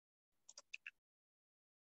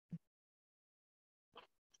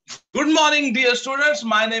Good morning, dear students.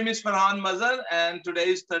 My name is Ferhan Mazher, and today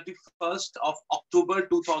is 31st of October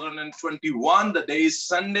 2021. The day is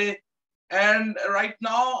Sunday. And right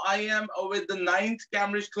now, I am with the 9th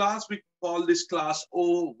Cambridge class. We call this class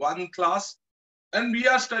O1 class. And we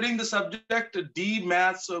are studying the subject D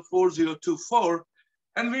Maths 4024.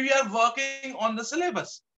 And we are working on the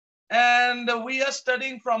syllabus. And we are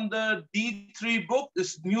studying from the D3 book,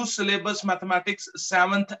 this new Syllabus Mathematics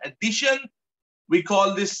 7th edition. We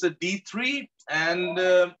call this the D3, and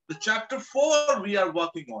the chapter 4 we are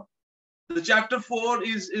working on. The chapter 4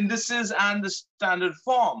 is indices and the standard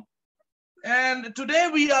form. And today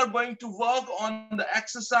we are going to work on the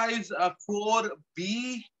exercise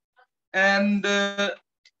 4B. And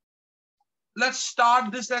let's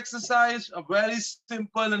start this exercise, a very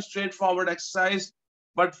simple and straightforward exercise.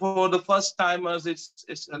 But for the first timers,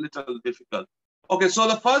 it's a little difficult. Okay, so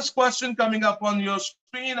the first question coming up on your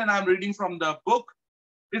screen, and I'm reading from the book.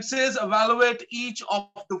 It says, evaluate each of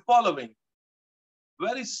the following.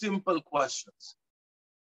 Very simple questions.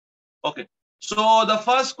 Okay, so the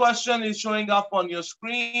first question is showing up on your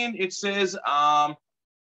screen. It says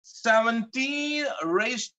 17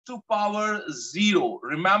 raised to power 0.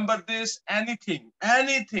 Remember this, anything,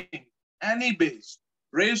 any base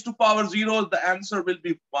raised to power 0, the answer will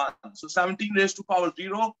be 1. So 17 raised to power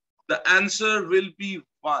 0, the answer will be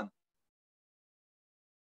 1.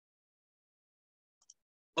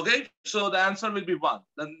 Okay, so the answer will be 1.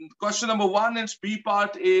 Then question number 1, its B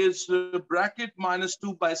part is bracket minus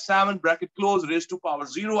 2 by 7, bracket close, raised to power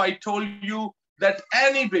 0. I told you that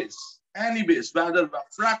any base, whether a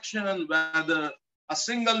fraction, whether a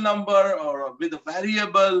single number or with a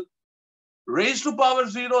variable, raised to power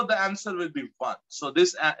 0, the answer will be 1. So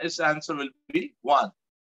this answer will be 1.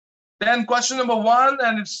 Then question number 1,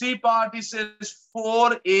 and its C part, it says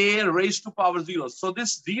 4a raised to power 0. So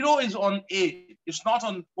this 0 is on A, it's not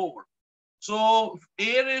on 4. So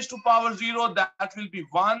a raised to power 0, that will be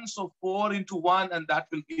 1. So 4 into 1, and that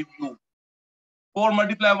will give you 4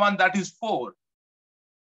 multiply 1, that is 4.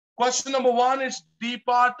 Question number 1 is D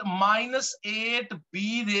part, minus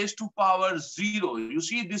 8b raised to power 0. You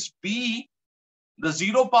see this b, the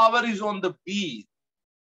 0 power is on the b.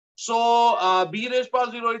 So b raised to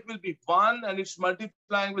power 0, it will be 1, and it's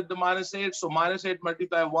multiplying with the minus 8. So minus 8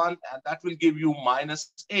 multiply 1, and that will give you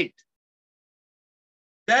minus 8.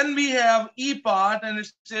 Then we have E part, and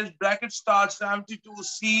it says bracket start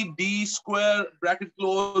 72c d square, bracket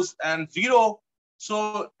close, and 0.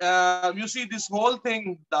 So you see this whole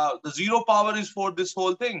thing, the 0 power is for this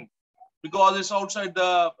whole thing because it's outside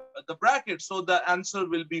the bracket. So the answer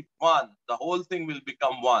will be 1. The whole thing will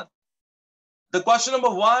become 1. The question number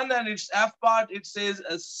 1, and its F part, it says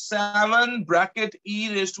 7 bracket e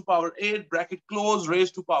raised to power 8 bracket close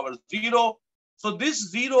raised to power 0. So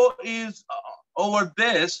this 0 is over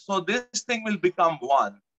this. So this thing will become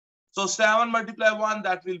 1. So 7 multiply 1,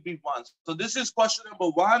 that will be 1. So this is question number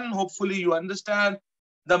 1. Hopefully you understand.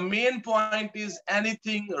 The main point is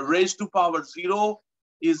anything raised to power 0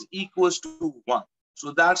 is equals to 1.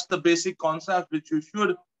 So that's the basic concept which you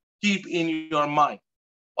should keep in your mind.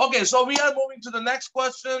 Okay, so we are moving to the next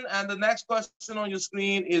question, and the next question on your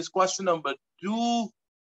screen is question number 2.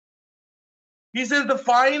 He says to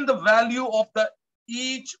find the value of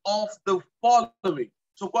each of the following.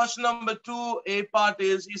 So question number 2, A part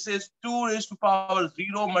is, he says 2 raised to power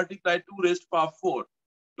 0 multiply 2 raised to power 4.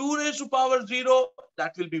 2 raised to power 0,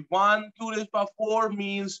 that will be 1. 2 raised to power 4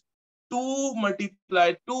 means 2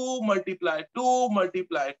 multiply 2 multiply 2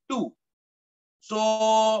 multiply 2.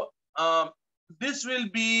 So this will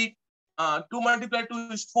be 2 multiply 2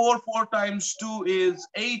 is 4, 4 times 2 is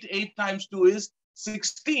 8, 8 times 2 is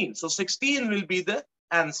 16. So 16 will be the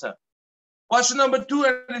answer. Question number 2,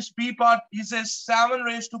 and its B part, he says 7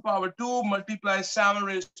 raised to power 2 multiply 7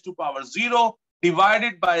 raised to power 0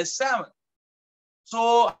 divided by 7.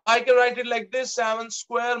 So I can write it like this, 7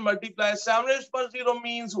 square multiply 7 raised to power 0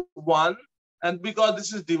 means 1. And because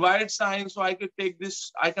this is divide sign, so I could take this,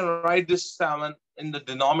 I can write this 7 in the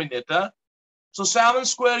denominator. So 7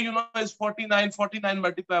 square, you know, is 49. 49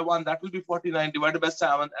 multiply 1, that will be 49 divided by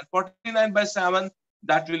 7. And 49 by 7,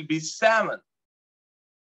 that will be 7.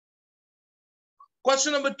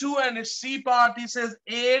 Question number 2, and its C part, he says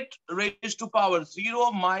 8 raised to power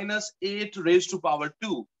 0 minus 8 raised to power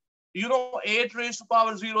 2. You know, 8 raised to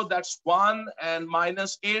power 0, that's 1. And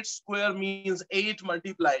minus 8 square means 8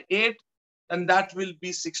 multiply 8. And that will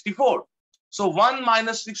be 64. So 1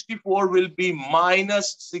 minus 64 will be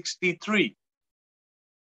minus 63.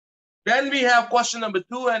 Then we have question number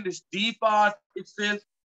 2, and its D part. It says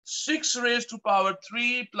 6 raised to power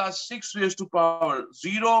 3 plus 6 raised to power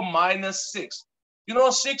 0 minus 6. You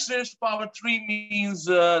know, 6 raised to power 3 means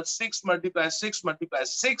 6 multiplies 6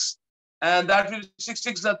 multiplies 6. And that will 6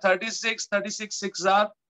 6 are 36, 36 6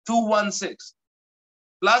 are 216.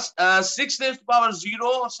 Plus 6 raised to power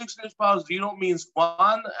 0, 6 raised to power 0 means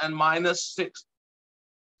 1 and minus 6.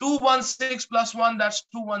 216 plus 1, that's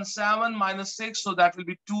 217 minus 6, so that will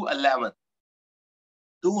be 211.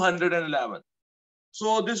 211.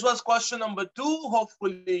 So this was question number 2.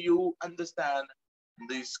 Hopefully you understand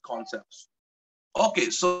these concepts. Okay,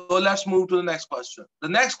 so let's move to the next question. The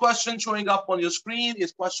next question showing up on your screen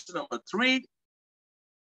is question number 3.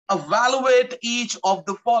 Evaluate each of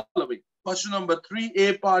the following. Question number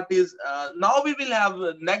 3A part is, now we will have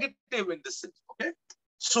negative indices, okay?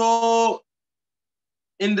 So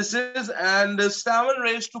indices and 7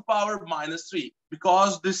 raised to power minus 3,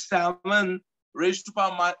 because this 7 raised to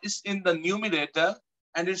power is in the numerator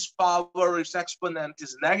and its power, its exponent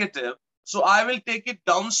is negative. So I will take it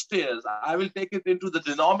downstairs. I will take it into the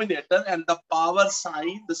denominator, and the power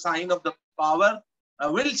sign, the sign of the power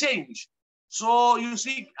will change. So you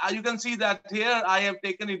see, you can see that here I have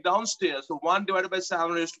taken it downstairs. So 1 divided by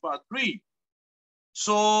 7 raised to power 3.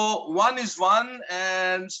 So 1 is 1,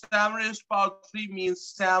 and 7 raised to power 3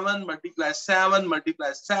 means 7 multiplies 7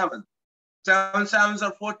 multiplies 7. 7 sevens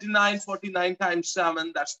are 49. 49 times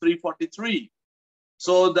 7, that's 343.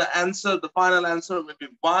 So the answer, the final answer will be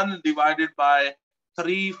 1 divided by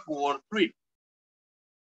 343.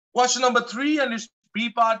 Question number 3, and its B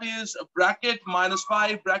part is bracket minus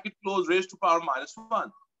 5, bracket close, raised to power minus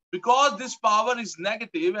 1. Because this power is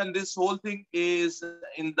negative and this whole thing is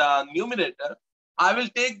in the numerator, I will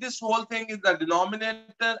take this whole thing in the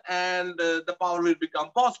denominator, and the power will become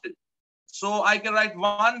positive. So I can write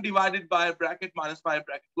 1 divided by bracket minus 5,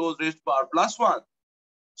 bracket close, raised to power plus 1.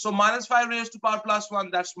 So minus 5 raised to power plus 1,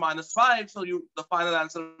 that's minus 5. So the final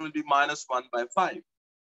answer will be minus 1 by 5.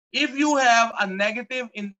 If you have a negative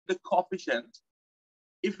in the coefficient,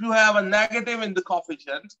 and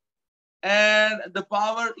the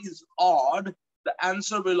power is odd, the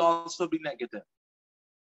answer will also be negative.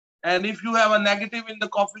 And if you have a negative in the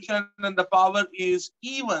coefficient and the power is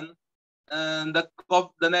even, and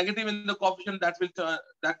the negative in the coefficient, that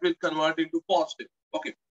will convert into positive.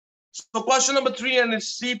 Okay. So question number 3 and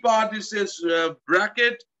its C part, it says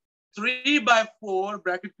bracket 3 by 4,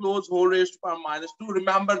 bracket close, whole raised to power minus 2.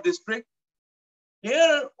 Remember this trick.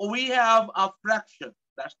 Here we have a fraction,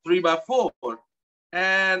 that's 3 by 4.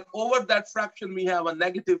 And over that fraction, we have a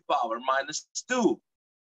negative power, minus 2.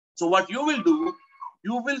 So what you will do,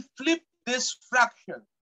 you will flip this fraction.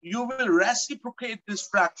 You will reciprocate this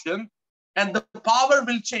fraction, and the power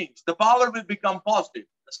will change. The power will become positive.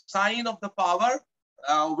 The sign of the power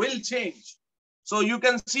will change. So you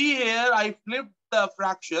can see here, I flipped the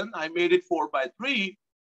fraction. I made it 4 by 3.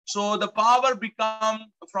 So the power becomes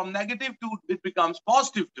from negative 2, it becomes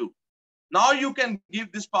positive 2. Now you can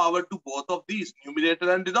give this power to both of these, numerator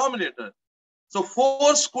and denominator. So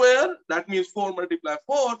 4 square, that means 4 multiply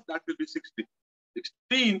 4, that will be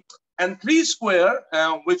 16. And 3 square,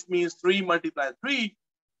 which means 3 multiply 3,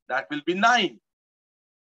 that will be 9.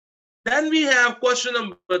 Then we have question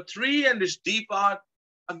number 3 and its D part.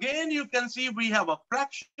 Again, you can see we have a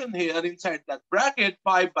fraction here inside that bracket,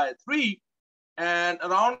 5 by 3. And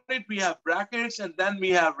around it, we have brackets, and then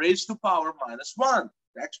we have raised to power minus 1.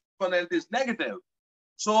 The exponent is negative.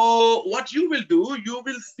 So what you will do, you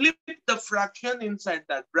will flip the fraction inside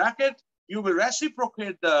that bracket. You will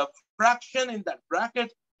reciprocate the fraction in that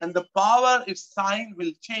bracket, and the power, its sign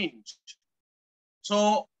will change.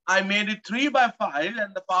 So I made it 3 by 5,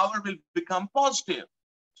 and the power will become positive.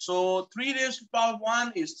 So 3 raised to power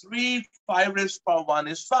 1 is 3, 5 raised to power 1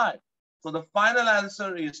 is 5. So the final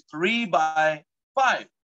answer is 3 by 5.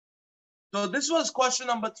 So this was question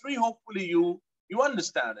number 3. Hopefully you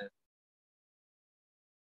understand it.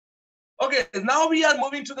 Okay, now we are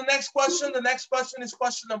moving to the next question. The next question is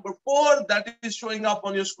question number 4 that is showing up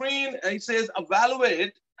on your screen. It says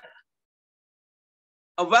evaluate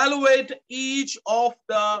each of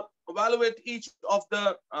the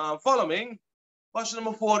following. Question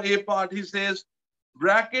number 4A part, he says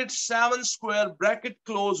bracket 7 square, bracket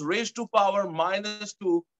close, raised to power minus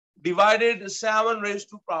 2 divided 7 raised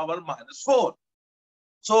to power minus 4.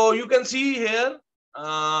 So you can see here,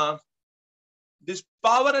 this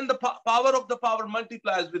power and the power of the power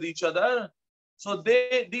multiplies with each other. So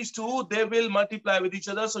these two, they will multiply with each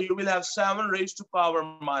other. So you will have 7 raised to power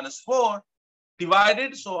minus 4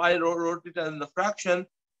 divided. So I wrote it in the fraction.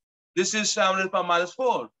 This is 7 raised to power minus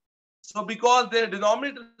 4. So because their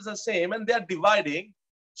denominators are the same and they are dividing,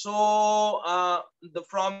 so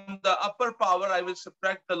from the upper power, I will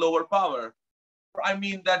subtract the lower power. I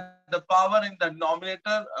mean that the power in the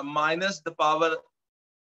denominator minus the power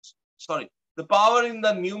sorry, the power in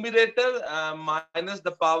the numerator minus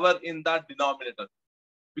the power in the denominator,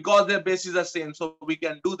 because their bases are same. So we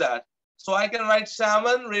can do that. So I can write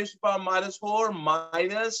 7 raised to power minus 4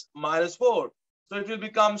 minus minus 4. So it will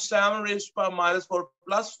become 7 raised to power minus 4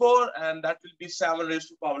 plus 4, and that will be 7 raised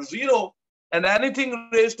to power 0. And anything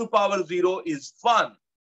raised to power 0 is 1.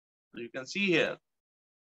 So you can see here.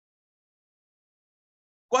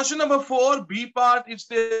 Question number 4, B part, it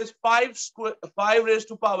says 5 raised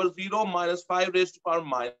to power 0 minus 5 raised to power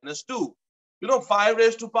minus 2. You know, 5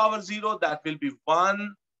 raised to power 0, that will be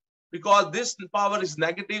 1. Because this power is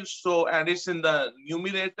negative, so and it's in the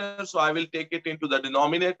numerator, so I will take it into the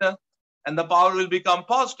denominator, and the power will become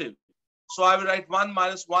positive. So I will write 1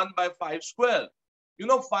 minus 1 by 5 square. You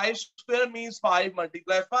know, 5 square means 5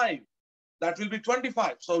 multiply 5. That will be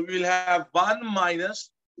 25. So we will have 1 minus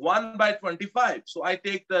 1 by 25. So I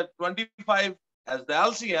take the 25 as the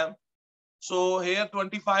LCM. So here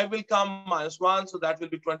 25 will come minus 1, so that will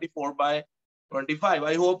be 24 by 25.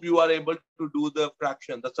 I hope you are able to do the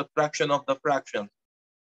fraction, the subtraction of the fraction.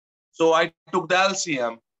 So I took the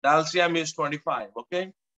LCM. The LCM is 25,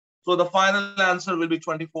 okay? So the final answer will be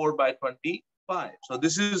 24 by 25. So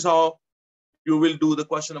this is how you will do the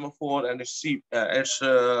question number 4, and it's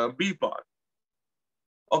B part.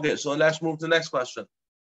 Okay, so let's move to the next question.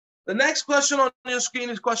 The next question on your screen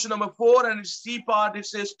is question number 4, and it's C part. It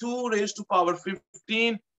says 2 raised to power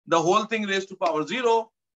 15, the whole thing raised to power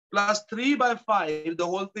 0, plus 3 by 5, the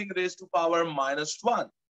whole thing raised to power minus 1.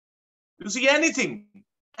 You see, anything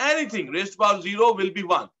raised to power 0 will be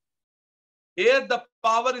 1. Here the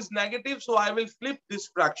power is negative, so I will flip this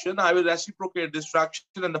fraction. I will reciprocate this fraction,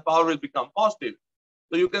 and the power will become positive.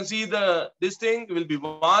 So you can see this thing will be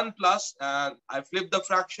 1 plus, and I flip the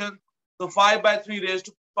fraction. So 5 by 3 raised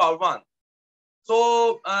to power 1.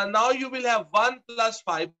 So now you will have 1 plus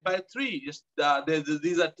 5 by 3.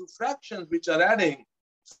 These are two fractions which are adding.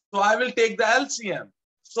 So I will take the LCM.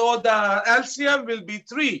 So the LCM will be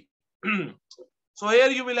 3. So here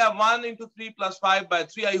you will have 1 into 3 plus 5 by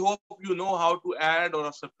 3. I hope you know how to add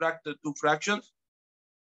or subtract the two fractions.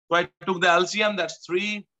 So I took the LCM, that's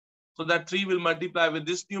 3. So that 3 will multiply with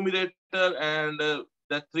this numerator, and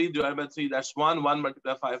that 3 divided by 3, that's 1. 1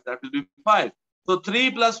 multiply 5, that will be 5. So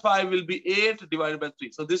 3 plus 5 will be 8 divided by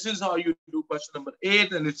 3. So this is how you do question number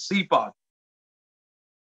 8, and it's C part.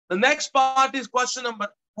 The next part is question number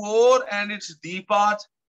 4, and it's D part.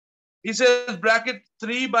 It says bracket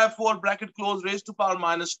 3 by 4 bracket close raised to power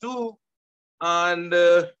minus 2, and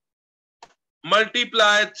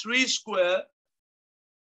multiply 3 square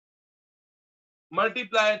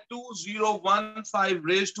multiply 2015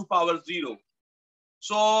 raised to power 0.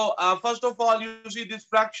 So first of all, you see this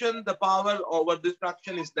fraction, the power over this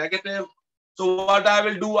fraction is negative. So what I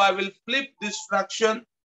will do, I will flip this fraction.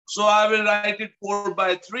 So I will write it 4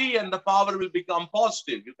 by 3, and the power will become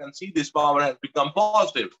positive. You can see this power has become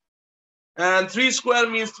positive. And 3 square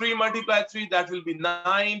means 3 multiply 3, that will be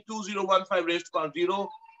 9. 2015 raised to power 0.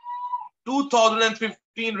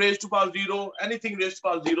 2015 raised to power 0. Anything raised to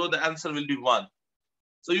power 0, the answer will be 1.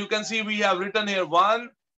 So you can see we have written here 1.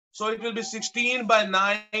 So it will be 16 by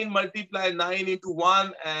 9, multiply 9 into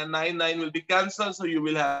 1, and 9 will be cancelled. So you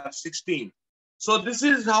will have 16. So this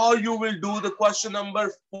is how you will do the question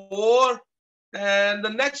number 4. And the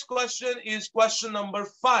next question is question number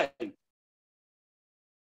 5.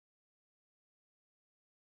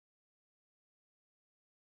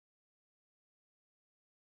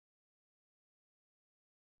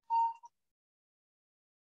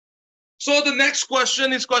 So the next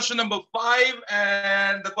question is question number 5,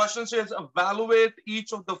 and the question says evaluate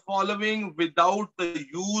each of the following without the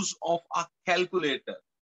use of a calculator.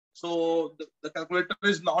 So the calculator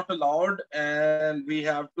is not allowed, and we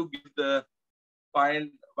have to give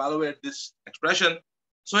evaluate this expression.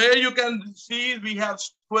 So here you can see we have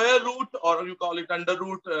square root, or you call it under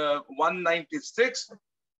root 196.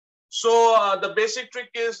 So the basic trick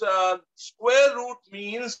is square root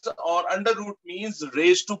means, or under root means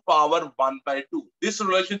raised to power 1 by 2. This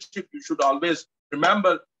relationship you should always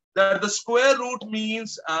remember, that the square root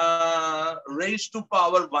means raised to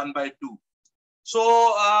power 1 by 2.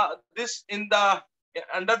 So this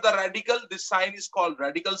under the radical, this sign is called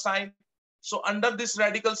radical sign. So under this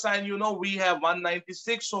radical sign, you know, we have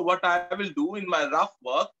 196. So what I will do in my rough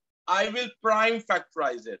work, I will prime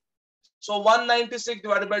factorize it. So 196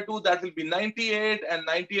 divided by 2, that will be 98, and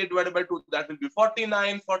 98 divided by 2, that will be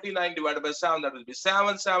 49. 49 divided by 7, that will be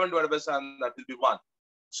 7. 7 divided by 7, that will be 1.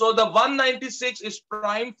 So the 196 is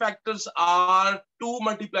prime factors are 2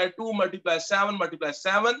 multiply 2 multiply 7 multiply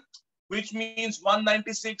 7, which means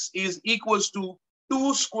 196 is equals to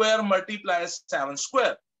 2 square multiply 7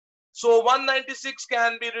 square. So 196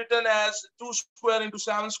 can be written as 2 square into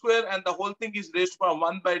 7 square, and the whole thing is raised to power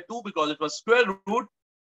 1 by 2 because it was square root.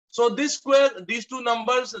 So this square, these two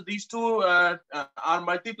numbers, these two are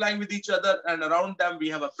multiplying with each other, and around them we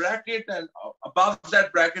have a bracket, and above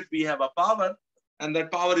that bracket we have a power, and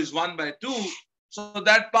that power is 1 by 2. So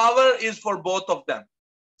that power is for both of them.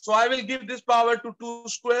 So I will give this power to 2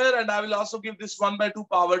 square, and I will also give this 1 by 2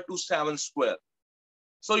 power to 7 square.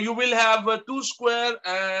 So you will have 2 square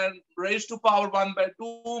and raised to power 1 by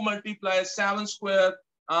 2 multiply 7 square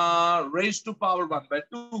raised to power 1 by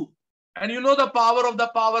 2. And you know the power of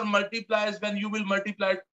the power multiplies when you will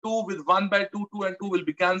multiply 2 with 1 by 2, 2 and 2 will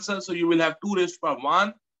be cancelled. So you will have 2 raised to power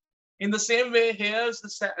 1. In the same way, here's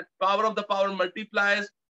the power of the power multiplies.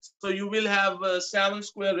 So you will have 7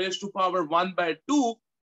 square raised to power 1 by 2.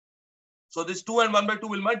 So this 2 and 1 by 2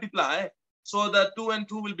 will multiply. So the 2 and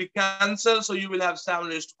 2 will be cancelled. So you will have 7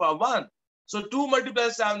 raised to power 1. So 2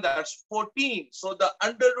 multiplied 7, that's 14. So the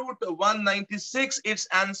under root 196, its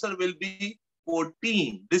answer will be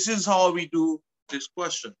 14. This is how we do this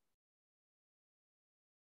question.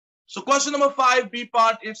 So question number 5, B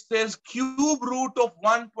part, it says cube root of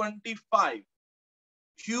 125.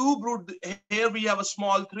 Cube root, here we have a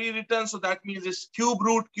small 3 written. So that means it's cube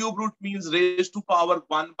root. Cube root means raised to power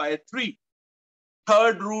 1 by 3.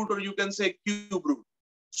 Third root, or you can say cube root.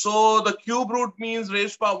 So the cube root means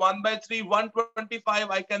raised to power 1 by 3. 125,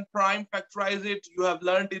 I can prime factorize it. You have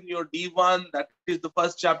learned in your D1, that is the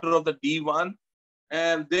first chapter of the D1.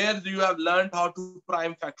 And there you have learned how to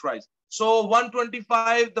prime factorize. So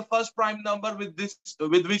 125, the first prime number with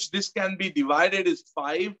which this can be divided is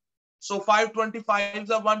 5. So 5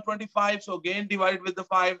 25s are 125. So again divide with the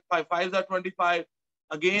 5. 5 5s are 25.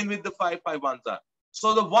 Again with the 5 5 1s are.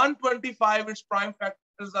 So the 125, its prime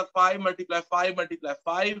factors are 5 multiply 5 multiply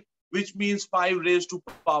 5, which means 5 raised to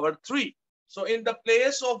power 3. So in the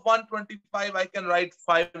place of 125, I can write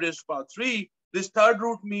 5 raised to power 3. This third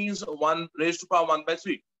root means 1 raised to power 1 by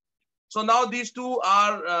 3. So now these two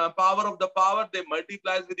are power of the power. They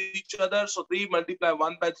multiply with each other. So 3 multiply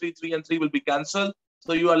 1 by 3, 3 and 3 will be cancelled.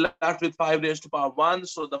 So you are left with 5 raised to power 1.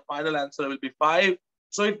 So the final answer will be 5.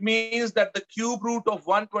 So it means that the cube root of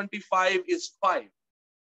 125 is 5.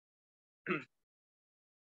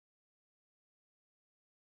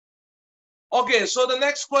 Okay, so the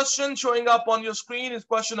next question showing up on your screen is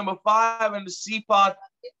question number 5 and the C part.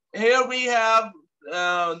 Here we have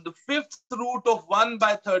the fifth root of 1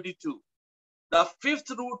 by 32. The fifth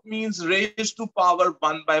root means raised to power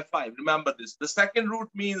 1 by 5. Remember this. The second root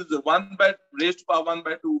means 1 by raised to power 1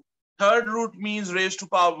 by 2. Third root means raised to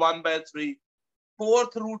power 1 by 3.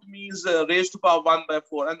 Fourth root means raised to power 1 by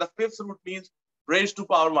 4. And the fifth root means raised to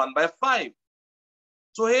power 1 by 5.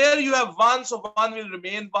 So here you have 1, so 1 will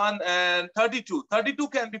remain 1, and 32. 32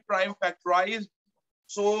 can be prime factorized.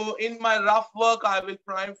 So in my rough work, I will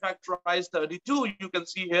prime factorize 32. You can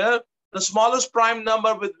see here, the smallest prime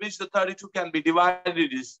number with which the 32 can be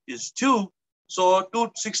divided is 2. So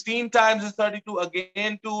 2, 16 times is 32.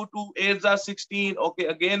 Again, 2 8s are 16. Okay,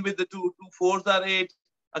 again with the 2 4s are 8.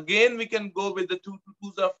 Again, we can go with the 2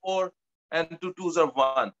 2s are 4, and 2 2s are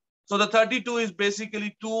 1. So the 32 is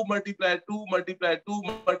basically 2 multiply 2 multiply 2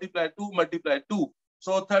 multiply 2 multiply 2.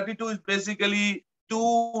 So 32 is basically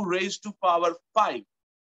 2 raised to power 5.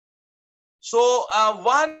 So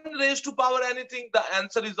 1 raised to power anything, the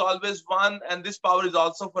answer is always 1. And this power is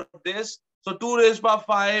also for this. So 2 raised to power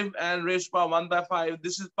 5 and raised to power 1 by 5.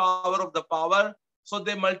 This is power of the power. So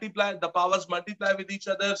they multiply, the powers multiply with each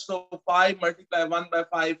other. So 5 multiply 1 by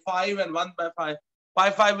 5, 5 and 1 by 5.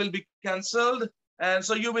 5 5 will be cancelled. And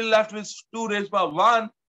so you will left with 2 raised to power 1.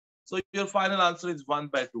 So your final answer is 1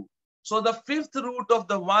 by 2. So the fifth root of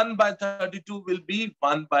the 1 by 32 will be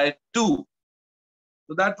 1 by 2.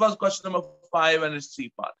 So that was question number 5 and its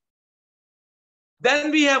C part.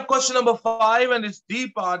 Then we have question number 5 and its D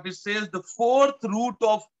part. It says the fourth root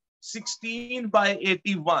of 16 by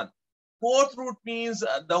 81. Fourth root means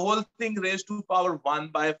the whole thing raised to power 1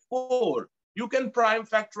 by 4. You can prime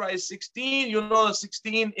factorize 16. You know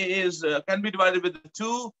 16 is can be divided with the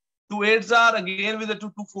 2. 2 8s are, again with the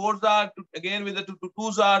 2 4s are, again with the 2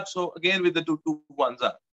 2s are, so again with the 2 1s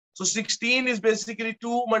are. So 16 is basically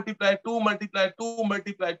 2 multiply 2 multiply 2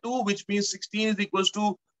 multiply 2, which means 16 is equals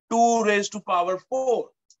to 2 raised to power 4.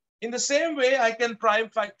 In the same way, I can prime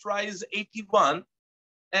factorize 81.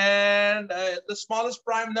 And the smallest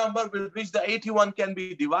prime number with which the 81 can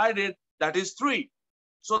be divided, that is 3.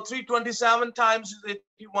 So 327 times is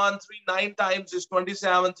 81, 9 times is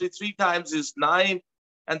 27, 3 times is 9,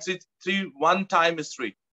 and 3 1 time is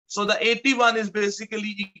 3. So the 81 is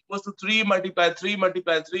basically equals to 3 multiply 3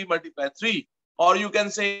 multiply 3 multiply 3. Or you can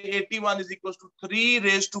say 81 is equals to 3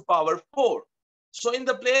 raised to power 4. So in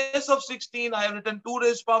the place of 16, I have written 2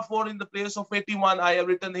 raised to power 4. In the place of 81, I have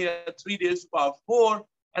written here 3 raised to power 4.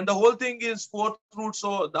 And the whole thing is fourth root,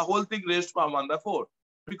 so the whole thing raised to power 1 by 4.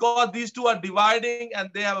 Because these two are dividing and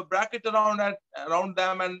they have a bracket around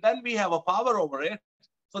them, and then we have a power over it.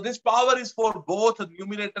 So this power is for both the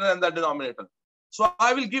numerator and the denominator. So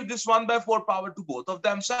I will give this 1 by 4 power to both of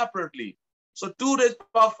them separately. So 2 raised to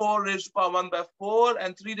power 4 raised to power 1 by 4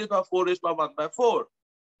 and 3 raised to power 4 raised to power 1 by 4.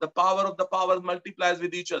 The power of the powers multiplies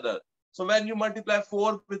with each other. So when you multiply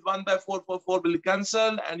 4 with 1 by 4, 4 will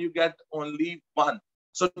cancel and you get only 1.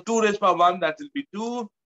 So 2 raised to power 1, that will be 2.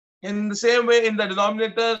 In the same way, in the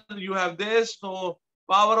denominator, you have this. So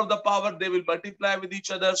power of the power, they will multiply with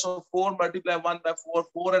each other. So 4 multiply 1 by 4,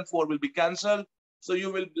 4 and 4 will be cancelled. So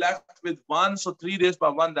you will be left with 1. So 3 raised by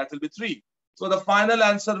 1, that will be 3. So the final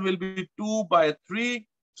answer will be 2 by 3.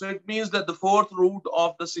 So it means that the fourth root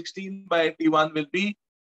of the 16 by 81 will be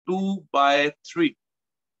 2 by 3.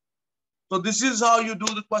 So this is how you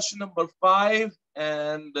do the question number 5.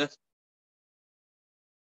 And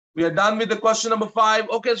we are done with the question number 5.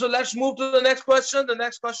 Okay, so let's move to the next question. The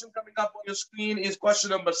next question coming up on your screen is question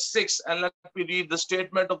number 6. And let me read the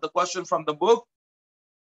statement of the question from the book.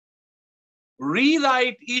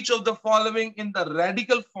 Rewrite each of the following in the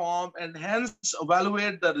radical form and hence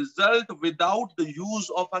evaluate the result without the use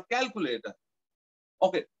of a calculator.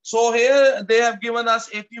 Okay, so here they have given us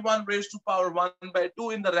 81 raised to power 1 by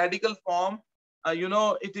 2 in the radical form.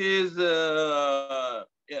 It is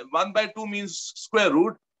 1 by 2 means square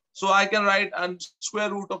root. So I can write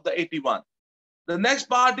square root of the 81. The next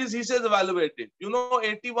part is, he says, evaluate it.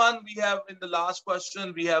 81 we have in the last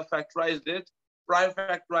question, we have factorized it, prime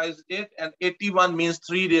factorized it, and 81 means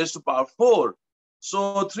 3 raised to power 4.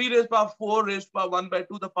 So 3 raised to power 4 raised to power 1 by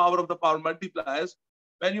 2, the power of the power multiplies.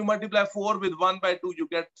 When you multiply 4 with 1 by 2, you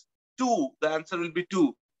get 2. The answer will be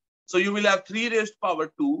 2. So you will have 3 raised to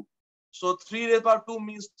power 2. So 3 raised to power 2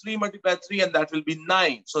 means 3 multiply 3, and that will be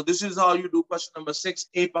 9. So this is how you do question number 6,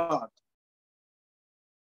 A part.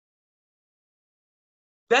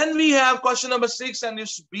 Then we have question number 6 and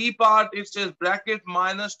its B part. It says bracket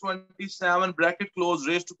minus 27 bracket close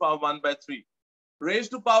raised to power 1 by 3.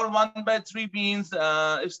 Raised to power 1 by 3 means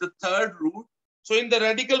it's the third root. So in the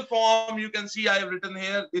radical form, you can see I have written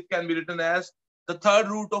here, it can be written as the third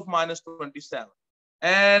root of minus 27.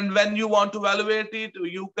 And when you want to evaluate it,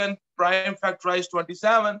 you can prime factorize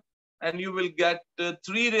 27 and you will get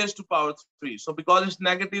 3 raised to power 3. So because it's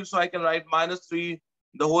negative, so I can write minus 3,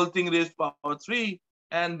 the whole thing raised to power 3.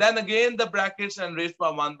 And then again, the brackets and raised to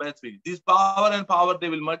power 1 by 3. This power and power, they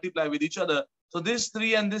will multiply with each other. So this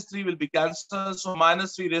 3 and this 3 will be cancelled. So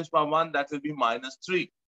minus 3 raised to power 1, that will be minus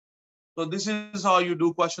 3. So this is how you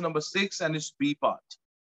do question number 6 and its B part.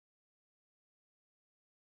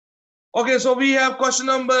 Okay, so we have question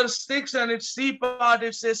number 6 and its C part.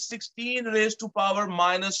 It says 16 raised to power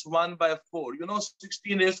minus 1 by 4.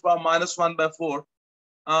 16 raised to power minus 1 by 4.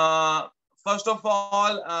 First of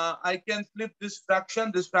all, I can flip this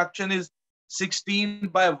fraction. This fraction is 16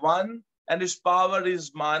 by 1 and its power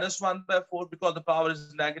is minus 1 by 4 because the power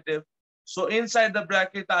is negative. So inside the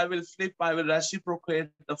bracket, I will reciprocate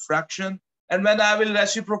the fraction. And when I will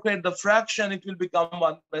reciprocate the fraction, it will become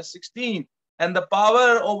 1 by 16. And the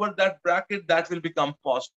power over that bracket, that will become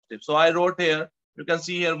positive. So I wrote here, you can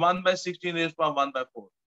see here 1 by 16 raised to power 1 by 4.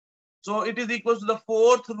 So it is equal to the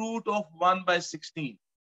fourth root of 1 by 16.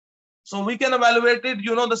 So we can evaluate it.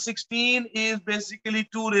 The 16 is basically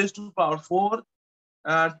 2 raised to power 4.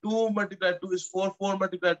 2 multiplied 2 is 4. 4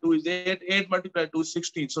 multiplied 2 is 8. 8 multiplied 2 is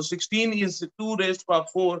 16. So 16 is 2 raised to power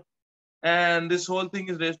 4. And this whole thing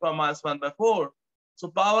is raised to power minus 1 by 4. So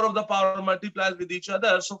power of the power multiplies with each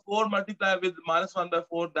other. So 4 multiplied with minus 1 by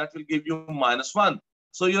 4, that will give you minus 1.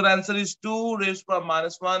 So your answer is 2 raised to power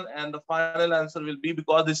minus 1. And the final answer will be,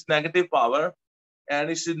 because it's negative power and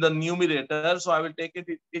it's in the numerator, so I will take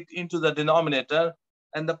it into the denominator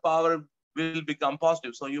and the power will become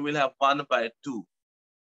positive. So you will have 1 by 2.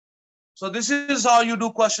 So this is how you do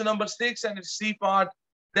question number 6 and its C part.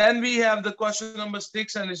 Then we have the question number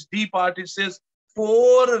 6 and its D part. It says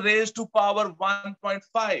 4 raised to power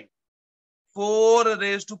 1.5. 4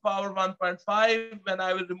 raised to power 1.5. When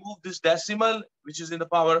I will remove this decimal, which is in the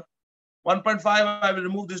power 1.5, I will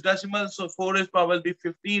remove this decimal. So 4 raised to power will be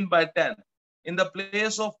 15 by 10. In the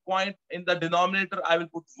place of point in the denominator, I will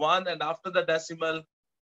put 1. And after the decimal,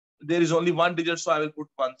 there is only 1 digit. So I will put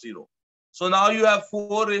 10. So now you have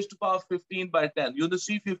 4 raised to power 15 by 10. You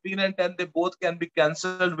see 15 and 10, they both can be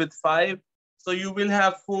cancelled with 5. So you will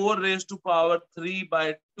have 4 raised to power 3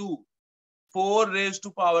 by 2. 4 raised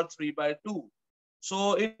to power 3 by 2.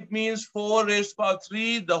 So it means 4 raised to power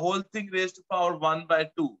 3, the whole thing raised to power 1 by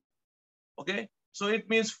 2. Okay. So it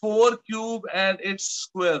means 4 cube and its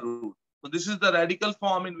square root. So this is the radical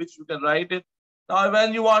form in which you can write it. Now,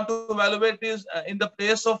 when you want to evaluate this, in the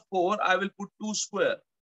place of 4, I will put 2 square.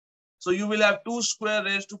 So you will have 2 square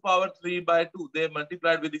raised to power 3 by 2. They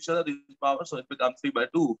multiplied with each other, this power, so it becomes 3 by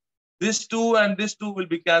 2. This 2 and this 2 will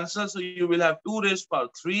be cancelled. So you will have 2 raised to power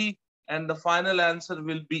 3 and the final answer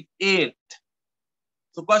will be 8.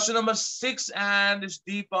 So question number 6 and its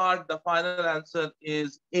D part, the final answer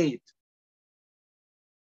is 8.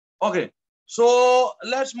 Okay, so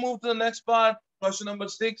let's move to the next part. Question number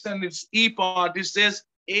 6 and its E part. It says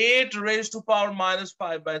 8 raised to power minus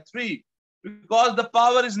 5 by 3. Because the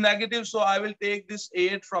power is negative, so I will take this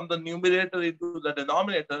 8 from the numerator into the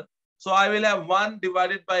denominator. So I will have 1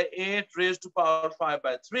 divided by 8 raised to power 5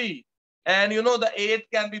 by 3. And you know the 8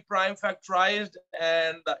 can be prime factorized,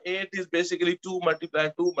 and the 8 is basically 2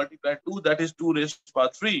 multiplied 2 multiplied 2, that is 2 raised to power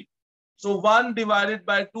 3. So 1 divided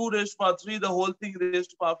by 2 raised to power 3, the whole thing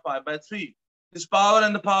raised to power 5 by 3. This power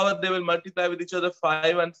and the power, they will multiply with each other,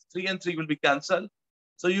 5 and 3 will be cancelled.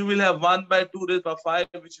 So you will have 1 by 2 raised to power 5,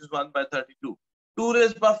 which is 1 by 32. 2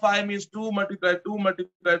 raised to power 5 means 2 multiply 2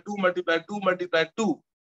 multiply 2 multiply 2 multiply 2.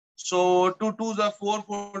 So 2 2s are 4,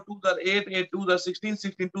 4 2s are 8, 8 2s are 16,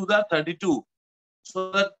 16 2s are 32.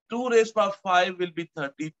 So the 2 raised to power 5 will be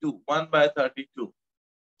 32, 1 by 32.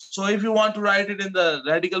 So if you want to write it in the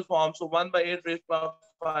radical form, so 1 by 8 raised to power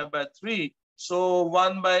 5 by 3. So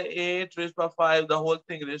 1 by 8 raised to power 5, the whole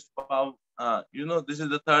thing raised to power, this is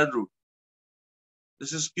the third root.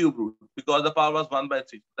 This is cube root because the power was 1 by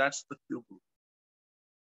 3. That's the cube root.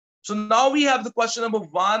 So now we have the question number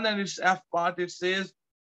 1 and its F part. It says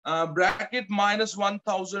bracket minus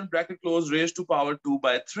 1000 bracket close raised to power 2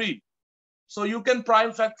 by 3. So you can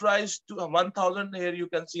prime factorize to 1000. Here you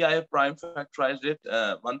can see I have prime factorized it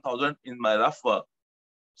 1000 in my rough work.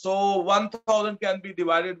 So 1000 can be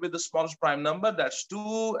divided with the smallest prime number, that's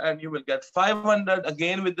 2, and you will get 500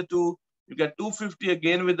 again with the 2. You get 250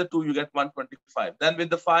 again with the 2, you get 125. Then with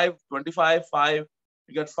the 5, 25, 5,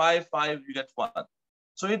 you get 5, 5, you get 1.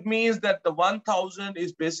 So it means that the 1000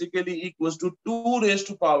 is basically equals to 2 raised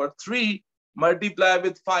to power 3 multiplied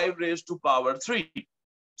with 5 raised to power 3.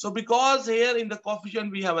 So because here in the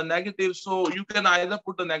coefficient we have a negative, so you can either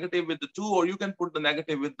put the negative with the 2 or you can put the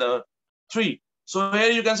negative with the 3. So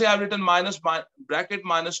here you can say I've written bracket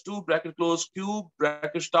minus 2 bracket close cube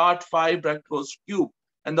bracket start 5 bracket close cube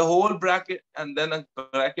and the whole bracket and then a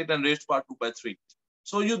bracket and raised to power 2 by 3.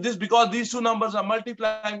 So because these two numbers are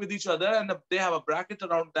multiplying with each other and they have a bracket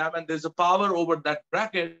around them and there's a power over that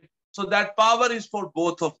bracket. So that power is for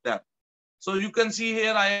both of them. So you can see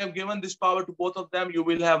here I have given this power to both of them. You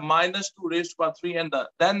will have minus 2 raised to power 3 and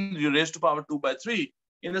then you raised to power 2 by 3.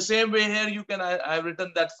 In the same way here, you can I've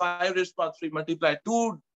written that 5 raised to power 3 multiplied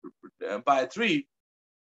 2 by 3.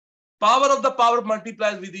 Power of the power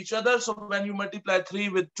multiplies with each other. So when you multiply 3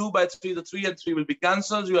 with 2 by 3, the 3 and 3 will be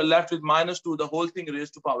cancelled. You are left with minus 2, the whole thing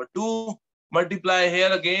raised to power 2. Multiply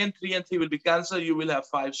here again, 3 and 3 will be cancelled. You will have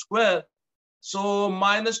 5 square. So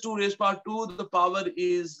minus 2 raised to power 2, the power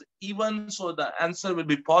is even. So the answer will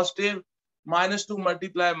be positive. Minus 2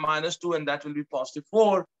 multiply minus 2 and that will be positive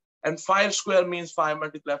 4. And 5 square means 5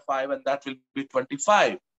 multiply 5 and that will be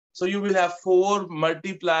 25. So you will have 4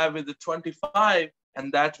 multiply with the 25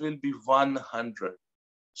 and that will be 100.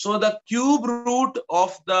 So the cube root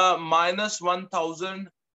of the minus 1000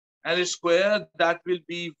 and its square, that will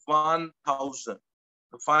be 1000.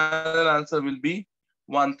 The final answer will be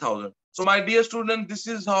 1000. So my dear student, this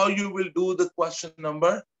is how you will do the question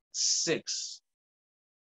number 6.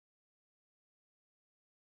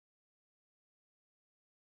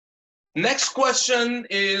 Next question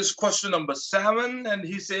is question number 7, and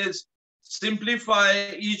he says,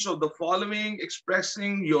 simplify each of the following,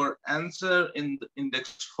 expressing your answer in the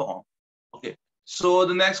index form. Okay, so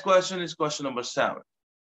the next question is question number 7.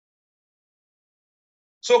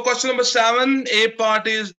 So question number 7, A part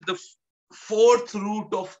is the 4th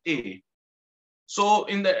root of A. So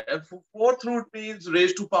in the 4th root means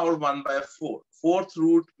raised to power 1 by 4. 4th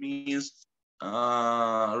root means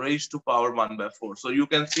raised to power 1 by 4. So you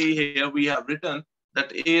can see here we have written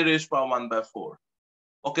that A raised to power 1 by 4.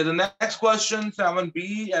 Okay, the next question,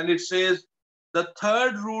 7B, and it says the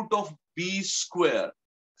 3rd root of B square.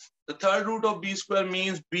 The 3rd root of B square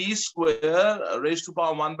means B square raised to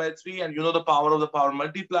power 1 by 3, and you know the power of the power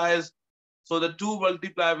multiplies. So the 2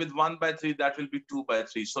 multiply with 1 by 3, that will be 2 by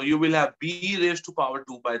 3. So you will have B raised to power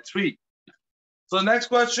 2 by 3. So the next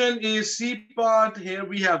question is C part. Here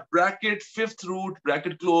we have bracket 5th root,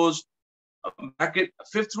 bracket close, bracket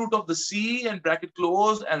 5th root of the C and bracket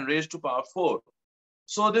close and raised to power 4.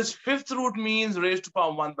 So this fifth root means raised to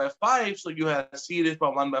power 1 by 5. So you have C raised to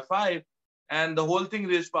power 1 by 5 and the whole thing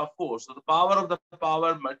raised to power 4. So the power of the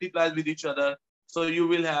power multiplies with each other. So you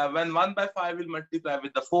will have, when 1 by 5 will multiply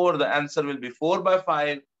with the 4, the answer will be 4 by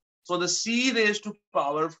 5. So the C raised to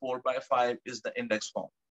power 4 by 5 is the index form.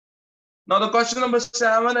 Now the question number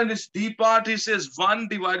 7 and its D part, it says 1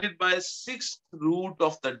 divided by 6th root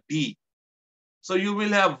of the D. So you will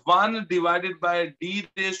have 1 divided by D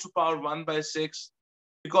raised to power 1 by 6.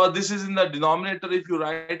 Because this is in the denominator, if you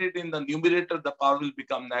write it in the numerator, the power will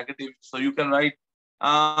become negative. So you can write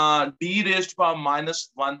D raised to power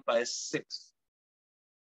minus 1 by 6.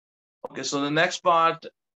 Okay, so the next part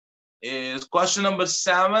is question number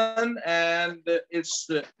 7 and its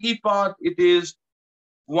E part, it is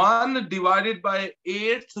 1 divided by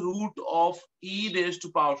 8th root of E raised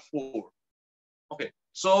to power 4. Okay,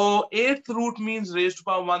 so 8th root means raised to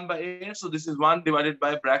power 1 by 8. So this is 1 divided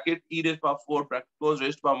by bracket E raised to power 4 bracket close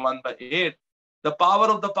raised to power 1 by 8. The power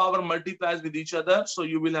of the power multiplies with each other. So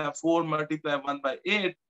you will have 4 multiply 1 by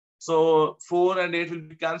 8. So 4 and 8 will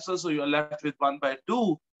be cancelled. So you are left with 1 by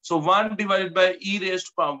 2. So 1 divided by E raised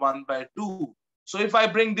to power 1 by 2. So if I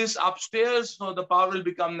bring this upstairs, so the power will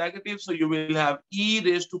become negative. So you will have E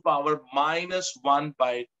raised to power minus 1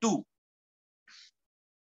 by 2.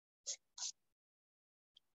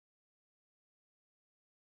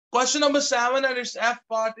 Question number 7 and its F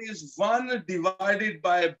part is 1 divided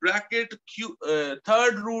by bracket Q,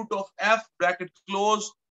 third root of F bracket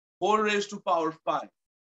close whole raised to power 5.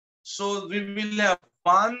 So we will have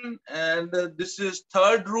 1 and this is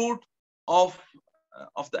third root of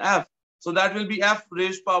the F. So that will be F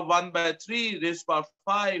raised to power 1 by 3 raised to power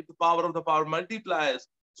 5. The power of the power multiplies.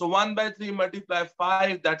 So 1 by 3 multiply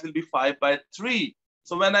 5, that will be 5 by 3.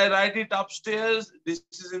 So when I write it upstairs, this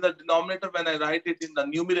is in the denominator. When I write it in the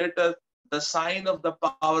numerator, the sign of the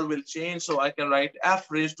power will change. So I can write F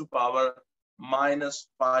raised to power minus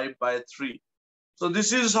 5 by 3. So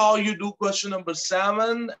this is how you do question number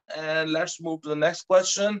 7. And let's move to the next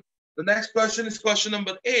question. The next question is question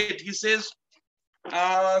number 8. He says,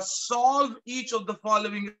 solve each of the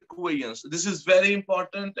following equations. This is very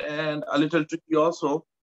important and a little tricky also.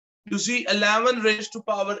 You see, 11 raised to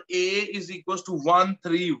power A is equals to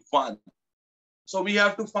 131. So we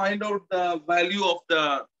have to find out the value of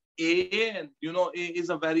the A, and you know, A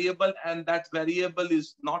is a variable, and that variable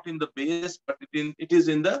is not in the base, but it is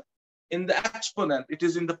in the exponent, it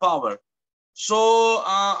is in the power. So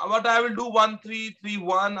what I will do,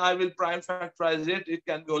 1331, I will prime factorize it. It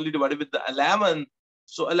can be only divided with the 11.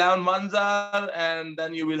 So 11 ones are, and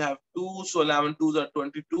then you will have 2. So 11 twos are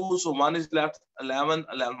 22. So 1 is left, 11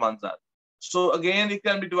 ones are. So again, it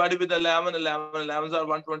can be divided with 11 11s are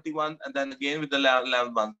 121, and then again with the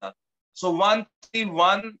 11 ones are. So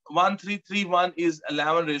 1331 is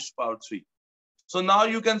 11 raised to power 3. So now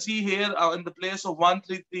you can see here in the place of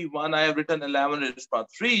 1331, I have written 11 raised to power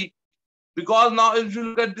 3. Because now if you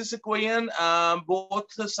look at this equation, both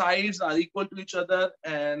sides are equal to each other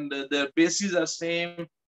and their bases are same.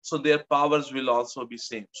 So their powers will also be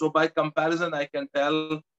same. So by comparison, I can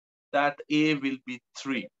tell that A will be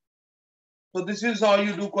 3. So this is how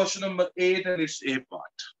you do question number 8 and its A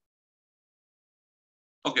part.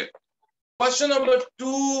 Okay. Question number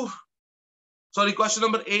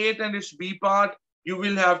 8 and its B part. You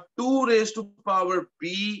will have 2 raised to power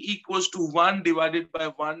B equals to 1 divided by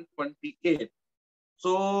 128.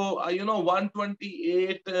 So, you know,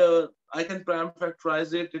 128, I can prime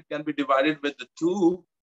factorize it. It can be divided with the 2.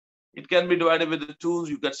 It can be divided with the 2.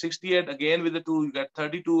 You get 68. Again with the 2, you get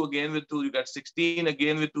 32. Again with 2, you get 16.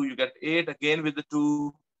 Again with 2, you get 8. Again with the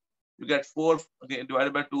 2, you get 4. Again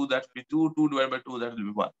divided by 2, that will be 2. 2 divided by 2, that will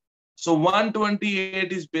be 1. So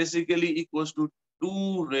 128 is basically equals to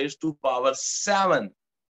 2 raised to power 7.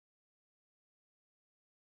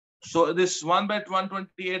 So this 1 by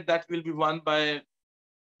 128, that will be 1 by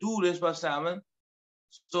 2 raised by 7.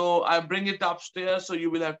 So I bring it upstairs. So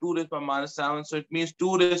you will have 2 raised by minus 7. So it means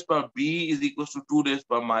 2 raised by B is equals to 2 raised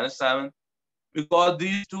by minus 7. Because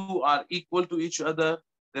these two are equal to each other,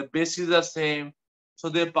 their bases are same. So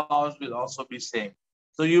their powers will also be same.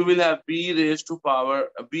 So you will have B raised to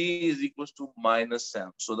power, B is equals to minus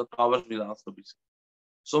 7. So the powers will also be same.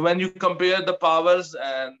 So when you compare the powers,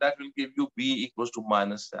 and that will give you B equals to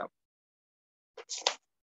minus 7.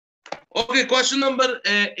 Okay, question number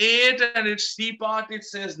 8 and its C part, it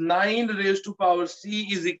says 9 raised to power C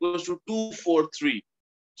is equals to 243.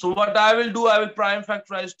 So what I will do, I will prime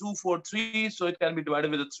factorize 243. So it can be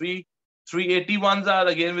divided with the 3. 381s are,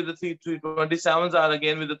 again with the 3. 327s are,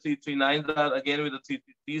 again with the 3. 339s are, again with the 3.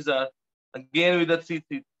 3s are, again with the 3.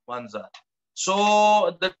 3 1s are.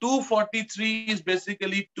 So the 243 is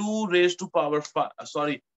basically 2 raised to power 5.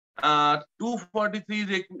 Sorry, 243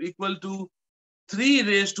 is equal to 3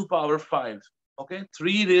 raised to power 5. Okay,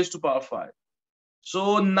 3 raised to power 5.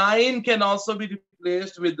 So 9 can also be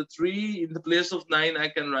replaced with the 3. In the place of 9, I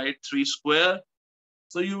can write 3 square.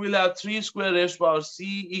 So you will have 3 square raised to power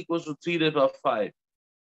c equals to 3 raised to power 5.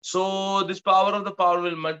 So this power of the power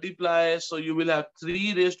will multiply. So you will have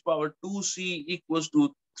 3 raised to power 2c equals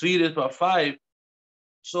to 3 raised to power 5.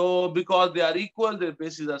 So because they are equal, their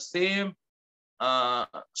bases are same.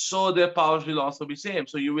 So their powers will also be same.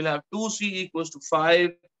 So you will have 2c equals to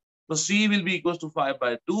 5. So c will be equals to 5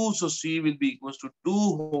 by 2. So c will be equals to 2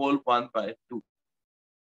 whole 1 by 2.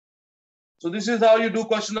 So this is how you do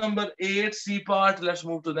question number 8, C part. Let's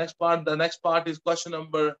move to the next part. The next part is question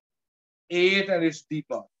number 8 and it's D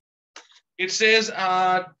part. It says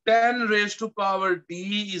 10 raised to power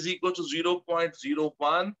D is equal to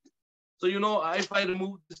 0.01. So, you know, if I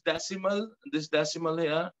remove this decimal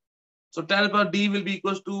here, so 10 power D will be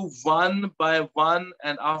equals to 1 by 1.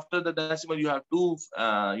 And after the decimal, you have two,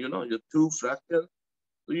 your two fractions.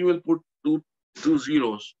 So you will put two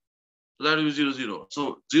zeros. So that will be 0, 0.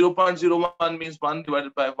 So 0.01 means 1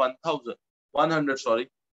 divided by 1,000. 100, sorry.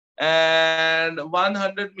 And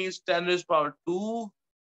 100 means 10 raised to power 2.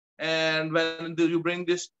 And when you bring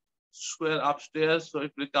this square upstairs, so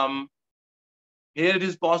it will become, here it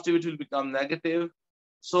is positive, it will become negative.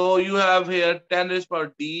 So you have here 10 raised to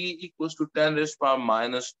power D equals to 10 raised to power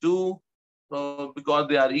minus 2. So because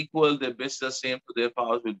they are equal, their bases are same, so their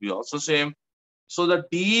powers will be also same. So the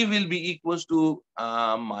D will be equals to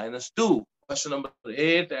minus 2. Question number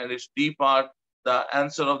 8 and its D part. The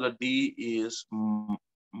answer of the D is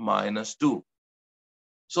minus 2.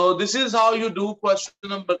 So this is how you do question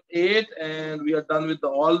number 8, and we are done with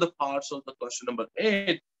all the parts of the question number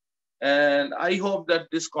 8. And I hope that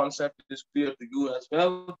this concept is clear to you as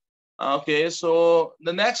well. Okay, so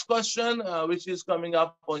the next question, which is coming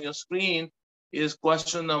up on your screen, is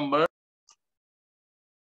question number.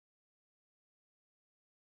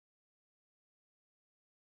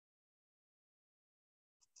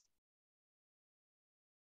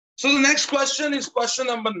 So the next question is question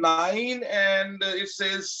number 9, and it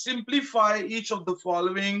says simplify each of the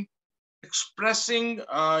following, expressing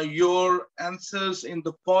your answers in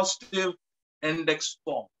the positive index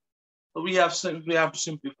form. So we have to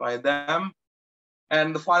simplify them,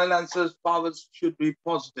 and the final answers powers should be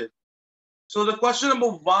positive. So the question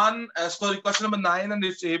number question number 9 and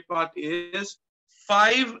its A part is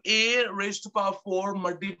 5a raised to power 4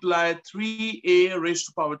 multiply 3a raised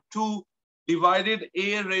to power 2 divided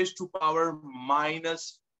a raised to power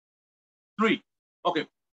minus 3. Okay,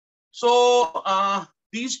 so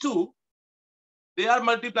these two, they are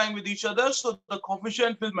multiplying with each other. So the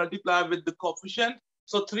coefficient will multiply with the coefficient.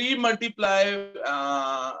 So 3 multiply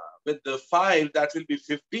with the 5, that will be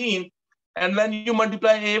 15. And when you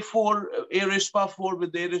multiply a raised to power 4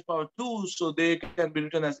 with a raised to power 2, so they can be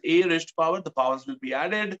written as a raised to power. The powers will be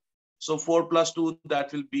added. So 4 plus 2,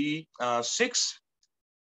 that will be 6.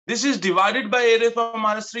 This is divided by a raised to power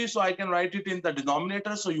minus 3, so I can write it in the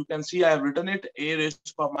denominator. So you can see I have written it a raised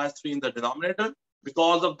to power minus 3 in the denominator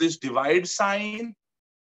because of this divide sign.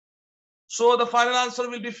 So the final answer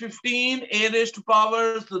will be 15 a raised to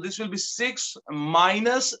power. So this will be 6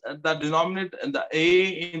 minus the denominator, and the a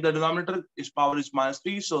in the denominator is power is minus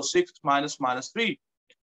 3. So 6 minus minus 3.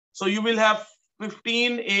 So you will have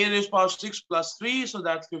 15 a raised to power 6 plus 3. So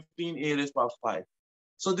that's 15 a raised to power 5.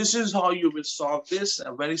 So this is how you will solve this,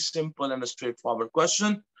 a very simple and a straightforward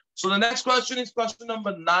question. So the next question is question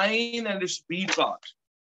number 9 and it's B part.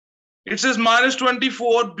 It says minus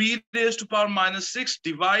 24 b raised to power minus 6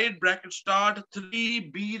 divide bracket start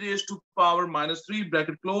 3 b raised to power minus 3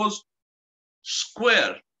 bracket close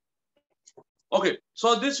square. Okay,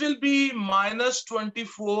 so this will be minus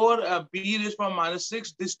 24 b raised to power minus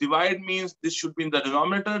 6. This divide means this should be in the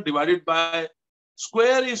denominator, divided by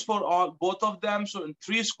square is for all both of them. So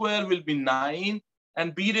 3 square will be 9,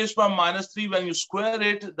 and b raised to power minus 3, when you square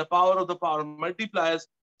it, the power of the power multiplies.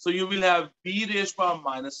 So you will have b raised to power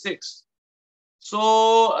minus 6.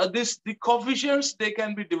 So the coefficients, they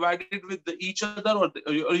can be divided with each other,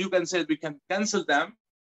 or you can say we can cancel them.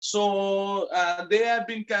 So they have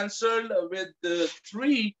been cancelled with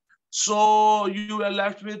 3. So you are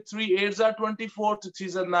left with 3 8s are 24, 2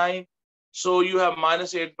 3s are 9. So you have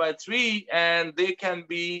minus 8 by 3, and they can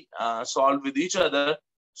be solved with each other.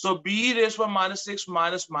 So b raised to power minus 6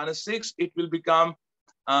 minus minus 6, it will become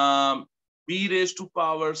b raised to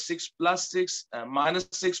power 6 plus 6, minus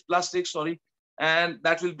 6 plus 6, sorry. And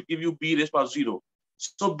that will give you b raised to power 0.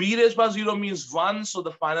 So b raised to power 0 means 1. So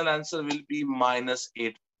the final answer will be minus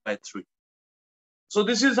 8 by 3. So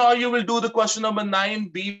this is how you will do the question number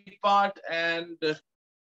 9, B part, and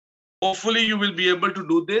hopefully you will be able to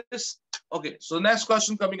do this. Okay, so next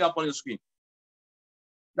question coming up on your screen.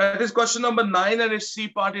 That is question number 9 and its C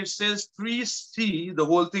part. It says 3C, the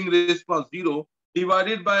whole thing raised to power 0,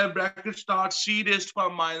 divided by a bracket start C raised to power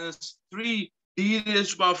minus 3, D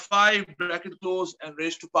raised to power 5, bracket close, and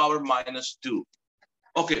raised to power minus 2.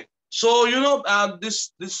 Okay, so you know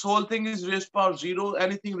this whole thing is raised to power 0.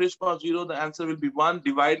 Anything raised to power 0, the answer will be 1.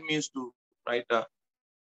 Divide means to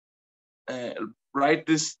write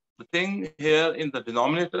this thing here in the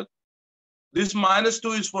denominator. This minus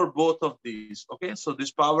 2 is for both of these. Okay, so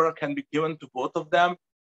this power can be given to both of them.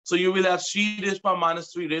 So you will have C raised to power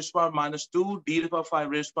minus 3 raised to power minus 2, D raised to power 5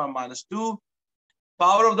 raised to power minus 2.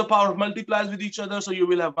 Power of the power multiplies with each other. So you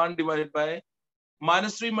will have 1 divided by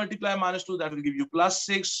minus 3 multiply minus 2, that will give you plus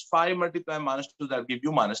 6. 5 multiply minus 2, that will give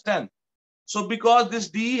you minus 10. So because this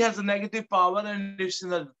D has a negative power and it's in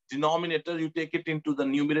the denominator, you take it into the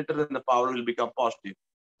numerator and the power will become positive.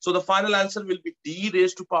 So the final answer will be D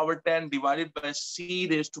raised to power 10 divided by C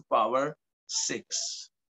raised to power 6.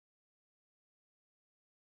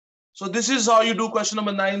 So this is how you do question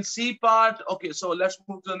number 9, C part. Okay, so let's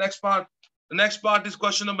move to the next part. The next part is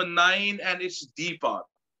question number 9 and it's D part.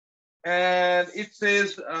 And it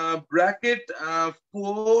says bracket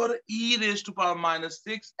 4 e raised to power minus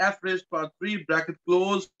 6 f raised to power 3 bracket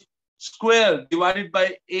close square divided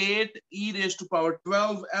by 8 e raised to power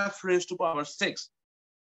 12 f raised to power 6.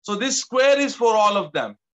 So this square is for all of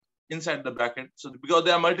them inside the bracket. So because they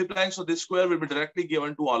are multiplying, so this square will be directly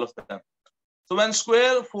given to all of them. So when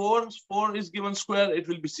square 4 is given square, it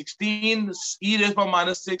will be 16 e raised to power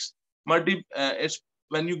minus 6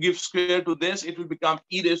 when you give square to this, it will become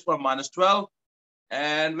e raised to power minus 12.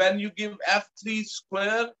 And when you give f3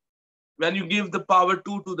 square, when you give the power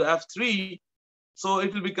 2 to the f3, so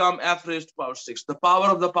it will become f raised to power 6. The power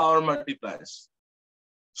of the power multiplies.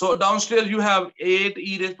 So downstairs you have 8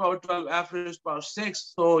 e raised to power 12 f raised to power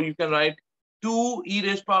 6. So you can write 2 e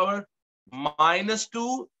raised to power minus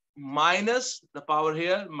 2 minus the power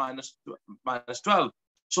here minus 12.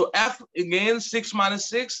 So f again 6 minus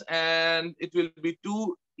 6, and it will be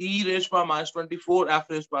 2 e raised to power minus 24 f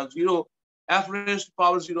raised to power 0. F raised to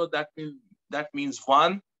power 0, that means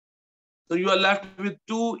 1. So you are left with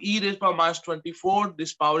 2 e raised to power minus 24.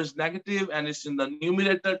 This power is negative and it's in the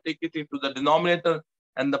numerator. Take it into the denominator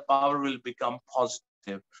and the power will become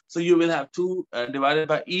positive. So you will have 2 divided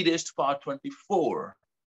by e raised to power 24.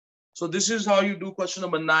 So this is how you do question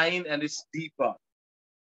number 9 and it's D part.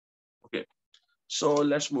 Okay. So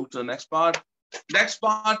let's move to the next part. Next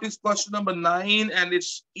part is question number 9 and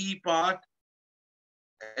it's E part.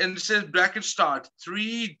 And it says bracket start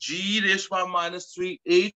 3g raised to power minus 3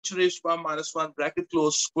 h raised to power minus 1 bracket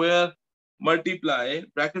close square multiply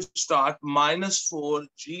bracket start minus 4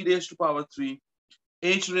 g raised to power 3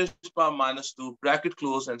 h raised to power minus 2 bracket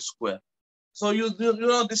close and square. So you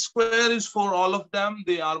know this square is for all of them.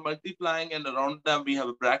 They are multiplying and around them we have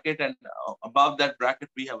a bracket and above that bracket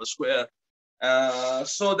we have a square.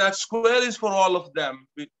 So that square is for all of them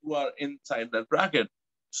who are inside that bracket.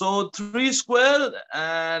 So 3 square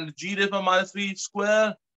and g raised to power minus 3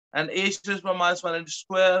 square and h raised to power minus 1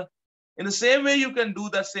 square. In the same way, you can do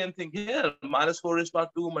that same thing here. Minus 4 raised to power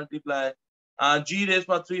 2 multiply g raised to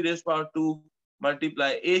power 3 raised to power 2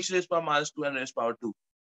 multiply h raised to power minus 2 and raised to power 2.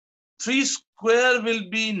 3 square will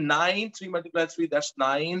be 9. 3 multiply 3, that's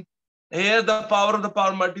 9. Here, the power of the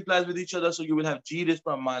power multiplies with each other. So you will have g raised to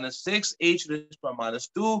power minus 6, h raised to power minus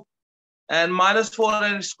 2. And minus 4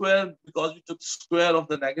 and square, because we took the square of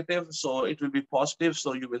the negative, so it will be positive.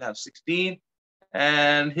 So you will have 16.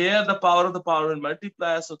 And here, the power of the power will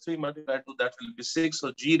multiply. So 3 multiplied 2, that will be 6.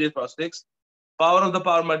 So g raised to power 6. Power of the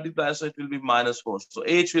power multiplies, so it will be minus 4. So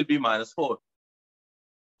h will be minus 4.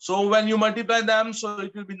 So when you multiply them, so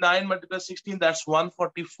it will be 9 multiplied 16, that's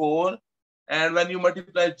 144. And when you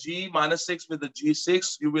multiply g minus 6 with the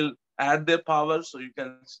g6, you will add their power. So you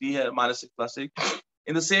can see here minus 6 plus 6.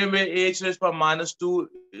 In the same way, h raised to power minus 2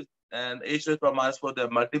 and h raised to power minus 4, they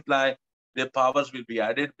multiply. Their powers will be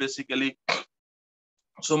added basically.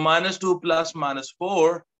 So minus 2 plus minus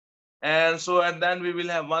 4. And then we will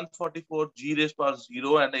have 144 g raised to power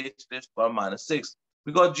 0 and h raised to power minus 6.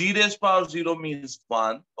 Because g raised to power 0 means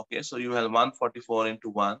 1. Okay, so you have 144 into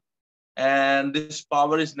 1. And this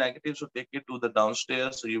power is negative, so take it to the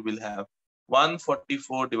downstairs. So you will have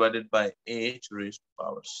 144 divided by h raised to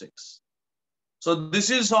power 6. So this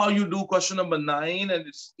is how you do question number 9 and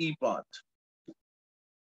it's E part.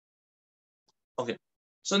 Okay.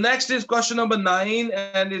 So next is question number 9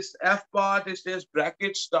 and it's F part. It says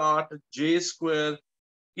bracket start j square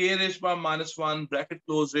k raised to power minus 1 bracket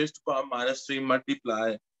close raised to power minus 3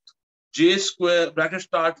 multiply j square bracket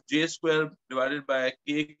start j square divided by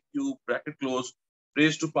k cube bracket close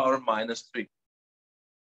raised to power minus 3.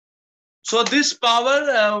 So this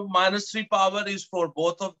power minus 3 power is for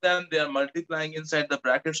both of them. They are multiplying inside the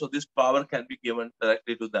bracket. So this power can be given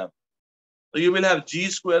directly to them. So you will have g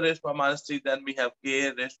square raised to power minus 3. Then we have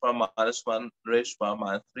k raised to power minus 1 raised to power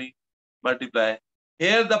minus 3 multiply.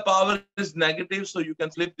 Here the power is negative. So you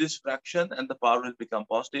can flip this fraction and the power will become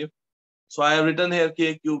positive. So I have written here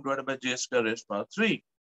k cube divided by j square raised to power 3.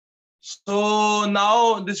 So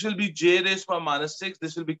now this will be j raised to power minus 6.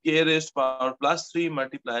 This will be k raised to power plus 3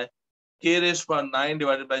 multiply k raised to power 9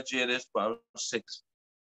 divided by j raised to power 6.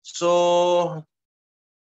 So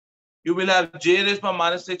you will have j raised to power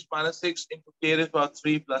minus 6 into k raised to power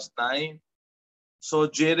 3 plus 9. So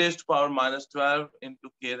j raised to power minus 12 into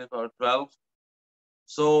k raised to power 12.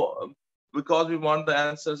 So because we want the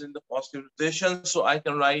answers in the positive notation, so I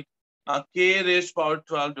can write k raised to power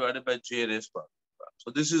 12 divided by j raised to power 12.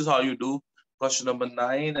 So this is how you do question number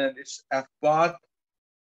 9, and it's F part.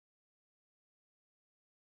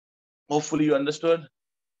 Hopefully you understood.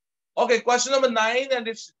 Okay, question number 9, and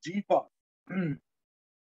it's G part.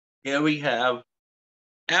 Here we have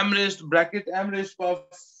m raised to bracket m raised to power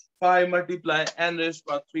 5 multiply n raised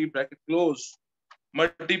to power 3 bracket close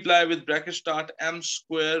multiply with bracket start m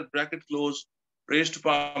square bracket close raised to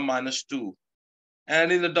power minus 2.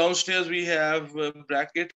 And in the downstairs we have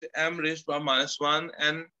bracket m raised to power minus 1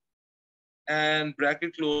 and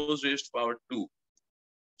bracket close raised to power 2.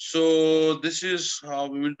 So this is how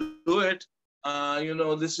we will do it.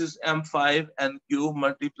 This is m5 n cube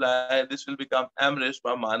multiply. This will become m raised to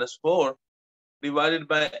power minus 4 divided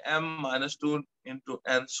by m minus 2 into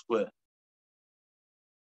n square.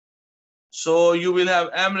 So you will have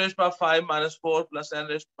m raised to power 5 minus 4 plus n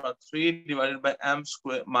raised to power 3 divided by m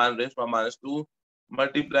square raised to power minus 2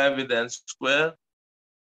 multiply with n square.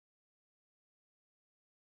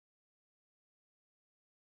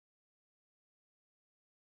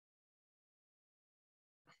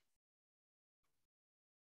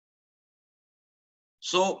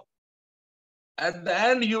 So at the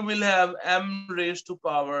end, you will have m raised to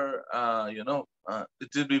power, it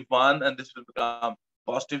will be 1, and this will become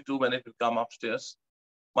positive 2 when it will come upstairs.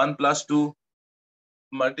 1 plus 2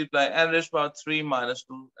 multiply n raised to power 3 minus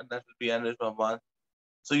 2, and that will be n raised to power 1.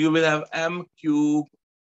 So you will have m cube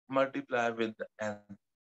multiply with the n.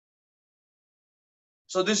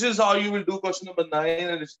 So this is how you will do question number 9,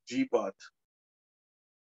 and it's G part.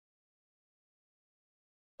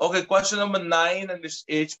 Okay, question number 9, and this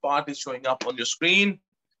H part is showing up on your screen.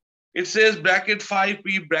 It says bracket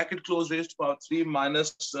 5p bracket close raised to power 3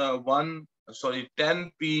 minus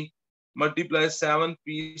 10p multiply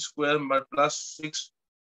 7p square plus 6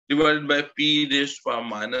 divided by p raised to power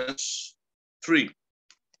minus 3.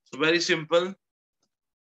 So very simple.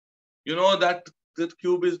 You know that the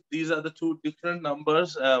cube is, these are the two different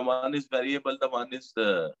numbers. One is variable, the one is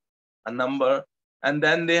a number. And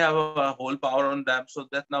then they have a whole power on them. So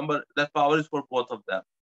that power is for both of them.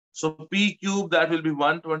 So p cube, that will be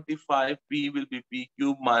 125, p will be p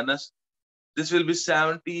cube minus, this will be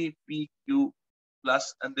 70 p cube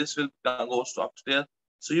plus, and this will goes to upstairs.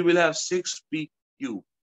 So you will have 6p cube.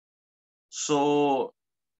 So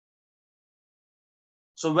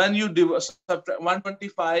when you subtract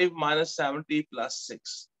 125 minus 70 plus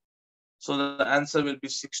 6, so the answer will be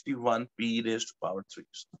 61p raised to power 3.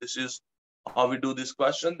 So this is how we do this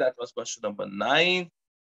question. That was question number 9.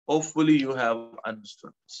 Hopefully you have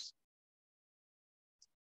understood this.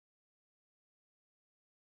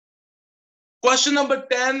 Question number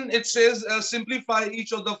 10, it says simplify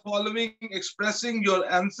each of the following, expressing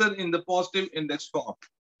your answer in the positive index form.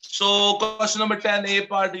 So question number 10, A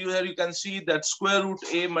part, you can see that square root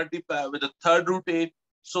A multiply with the third root A.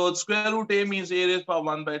 So square root A means A raised to power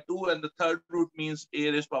 1 by 2, and the third root means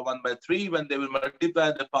A raised to power 1 by 3. When they will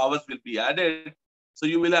multiply, the powers will be added. So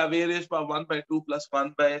you will have A raised to power 1 by 2 plus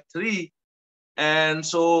 1 by 3. And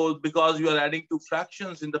so because you are adding two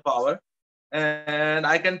fractions in the power, and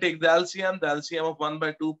I can take the LCM of 1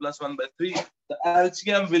 by 2 plus 1 by 3. The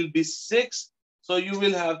LCM will be 6. So you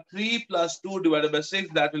will have 3 plus 2 divided by 6.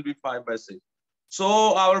 That will be 5 by 6.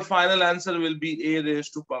 So our final answer will be A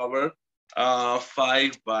raised to power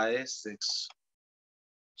 5 by 6.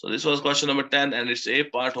 So this was question number 10, and it's A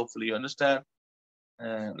part. Hopefully you understand.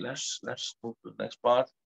 And let's move to the next part.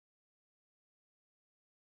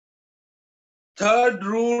 Third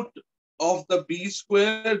root of the b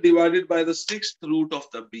square divided by the sixth root of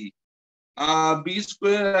the b. B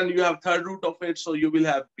square, and you have third root of it, so you will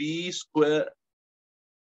have b square.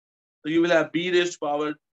 So you will have b raised to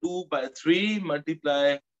power 2 by 3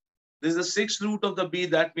 multiply. This is the sixth root of the b.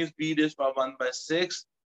 That means b raised to power 1 by 6.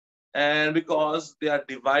 And because they are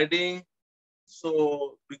dividing,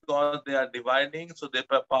 so their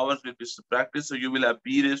powers will be subtracted. So you will have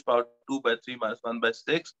b raised to power 2 by 3 minus 1 by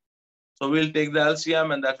 6. So we'll take the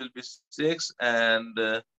LCM, and that will be 6.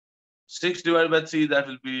 And 6 divided by 3, that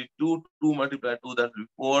will be 2. 2 multiplied 2, that will be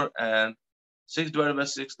 4. And 6 divided by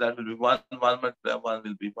 6, that will be 1. 1 multiplied 1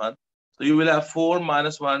 will be 1. So you will have 4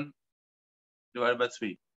 minus 1 divided by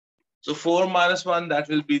 3. So 4 minus 1, that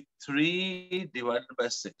will be 3 divided by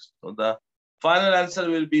 6. So the final answer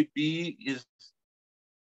will be b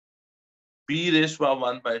raised to power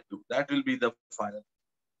 1 by 2. That will be the final.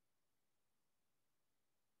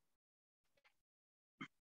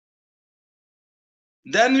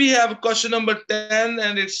 Then we have question number 10,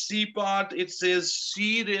 and it's C part. It says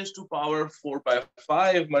c raised to power 4 by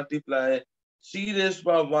 5 multiply c raised to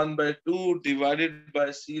power 1 by 2 divided by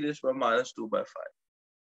c raised to power minus 2 by 5.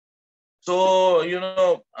 So,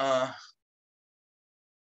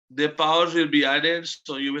 the powers will be added.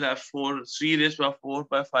 So you will have c raised to power 4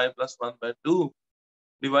 by 5 plus 1 by 2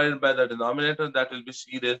 divided by the denominator. That will be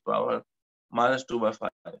c raised to power minus 2 by 5.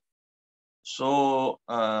 So,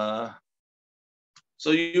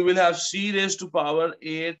 so you will have c raised to power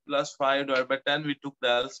 8 plus 5 divided by 10. We took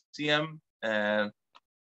the LCM, and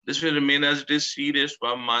this will remain as it is, c raised to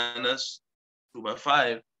power minus 2 by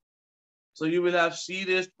 5. So you will have c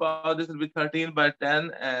raised to power, this will be 13 by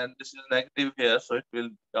 10, and this is negative here. So it will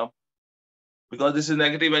become, because this is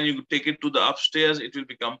negative, when you take it to the upstairs, it will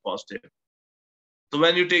become positive. So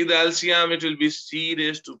when you take the LCM, it will be c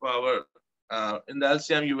raised to power, in the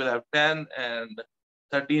LCM, you will have 10 and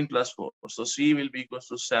 13 plus 4. So c will be equal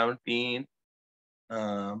to 17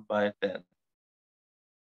 by 10.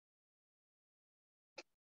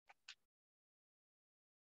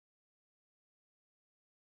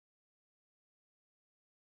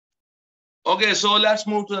 Okay, so let's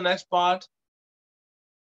move to the next part.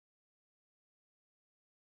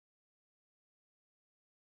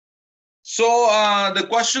 So the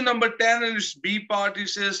question number 10 in its B part, it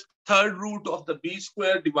says third root of the b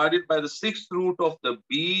square divided by the sixth root of the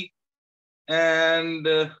b. And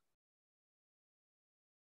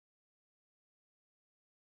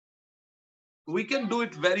we can do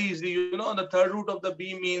it very easy. The third root of the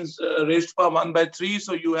b means raised to power 1 by 3.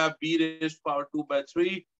 So you have b raised to power 2 by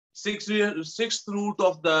 3. Sixth root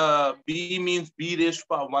of the b means b raised to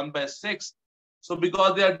power 1 by 6. So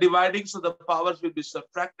because they are dividing, so the powers will be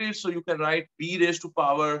subtracted. So you can write b raised to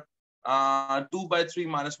power 2 by 3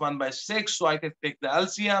 minus 1 by 6. So I can take the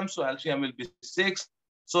LCM. So LCM will be 6.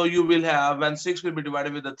 So you will have, when 6 will be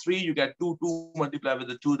divided with the 3, you get 2. 2 multiplied with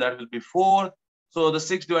the 2, that will be 4. So the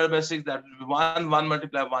 6 divided by 6, that will be 1. 1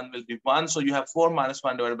 multiplied 1 will be 1. So you have 4 minus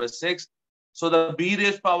 1 divided by 6. So the b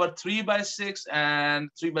raised power 3 by 6, and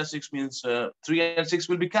 3 by 6 means 3 and 6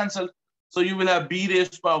 will be cancelled. So you will have b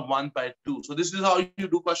raised power 1 by 2. So this is how you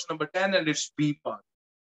do question number 10, and it's B part.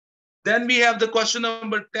 Then we have the question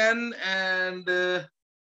number 10, and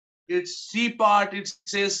it's C part. It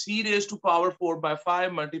says c raised to power 4 by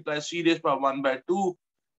 5 multiply c raised power 1 by 2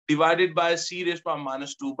 divided by c raised power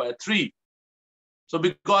minus 2 by 3. So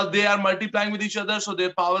because they are multiplying with each other, so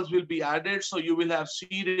their powers will be added. So you will have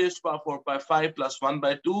c raised to power 4 by 5 plus 1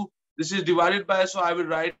 by 2. This is divided by, so I will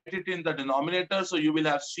write it in the denominator. So you will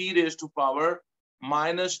have c raised to power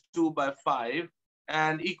minus 2 by 5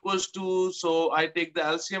 and equals to, so I take the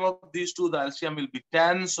LCM of these two. The LCM will be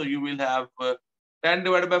 10. So you will have 10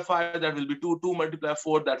 divided by 5, that will be 2. 2 multiplied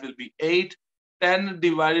 4, that will be 8. 10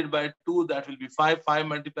 divided by 2, that will be 5. 5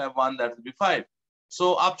 multiplied 1, that will be 5.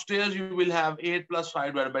 So upstairs, you will have 8 plus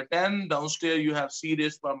 5 divided by 10. Downstairs, you have c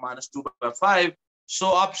raised to power minus 2 by 5.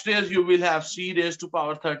 So upstairs, you will have c raised to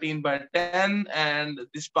power 13 by 10. And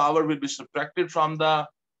this power will be subtracted from the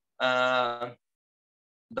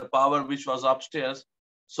power which was upstairs.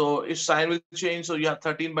 So its sign will change. So you have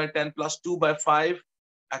 13 by 10 plus 2 by 5.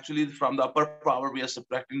 Actually, from the upper power, we are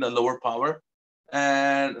subtracting the lower power.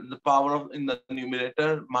 And the power in the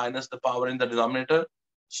numerator minus the power in the denominator.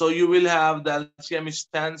 So you will have the LCM is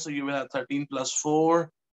 10. So you will have 13 plus 4.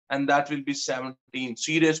 And that will be 17.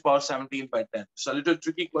 C raised power 17 by 10. It's a little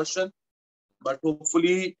tricky question. But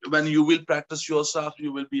hopefully, when you will practice yourself,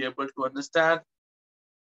 you will be able to understand.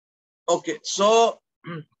 Okay, so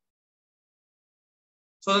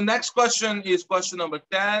the next question is question number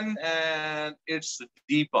 10. And it's the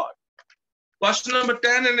D part. Question number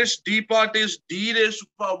 10 and its D part is d raised to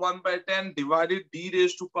power 1 by 10 divided d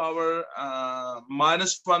raised to power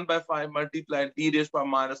minus 1 by 5 multiplied d raised to power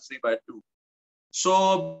minus 3 by 2.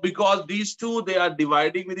 So because these two, they are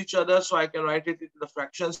dividing with each other, so I can write it into the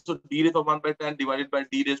fractions. So d raised power 1 by 10 divided by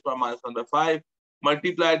d raised power minus 1 by 5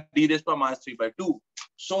 multiply d raised power minus 3 by 2.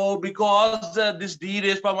 So because this d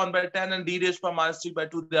raised power 1 by 10 and d raised power minus 3 by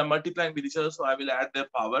 2, they are multiplying with each other, so I will add their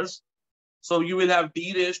powers. So you will have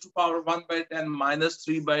d raised to power 1 by 10 minus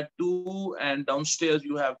 3 by 2, and downstairs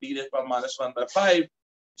you have d raised power minus 1 by 5.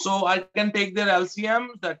 So I can take their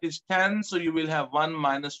LCM, that is 10. So you will have 1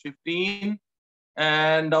 minus 15,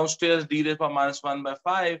 and downstairs d raised power minus 1 by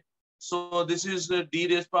 5. So this is d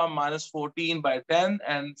raised power minus 14 by 10,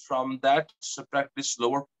 and from that subtract this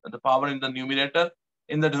lower, the power in the numerator,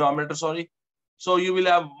 in the denominator, sorry. So you will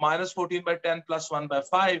have minus 14 by 10 plus 1 by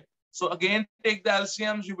 5. So again, take the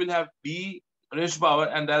LCMs, you will have d raised power,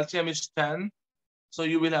 and the LCM is 10. So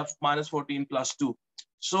you will have minus 14 plus 2.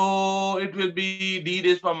 So it will be d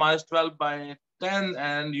raised power minus 12 by 10,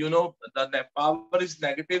 and you know the power is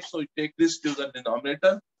negative, so you take this to the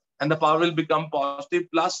denominator, and the power will become positive.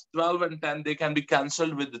 Plus 12 and 10, they can be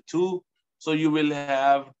cancelled with the 2. So you will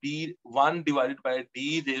have d1 divided by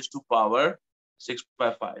d raised to power 6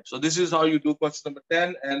 by 5. So this is how you do question number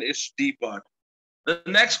 10, and it's D part. The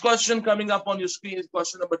next question coming up on your screen is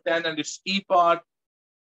question number 10, and it's E part.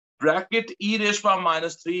 Bracket e raised to power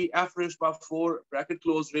minus 3, f raised to power 4, bracket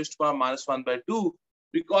close raised to power minus 1 by 2.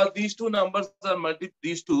 Because these two numbers are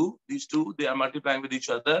these two, they are multiplying with each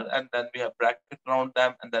other, and then we have bracket around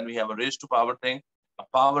them, and then we have a raised to power thing, a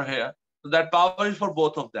power here. So that power is for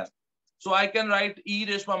both of them. So I can write e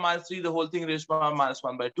raised to power minus 3, the whole thing raised to power minus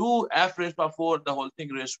 1 by 2, f raised to power 4, the whole thing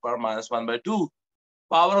raised to power minus 1 by 2.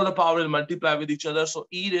 Power of the power will multiply with each other. So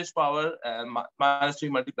e raised power and minus 3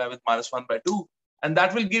 multiply with minus 1 by 2. And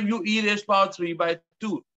that will give you e raised power 3 by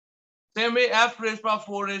 2. Same way, f raised power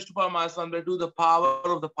 4 raised to power minus 1 by 2, the power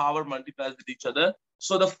of the power multiplies with each other.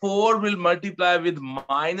 So the 4 will multiply with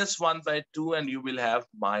minus 1 by 2, and you will have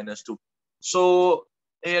minus 2. So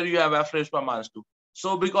here you have f raised power minus 2.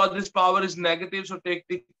 So because this power is negative, so take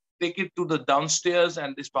it to the downstairs,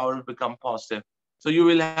 and this power will become positive. So you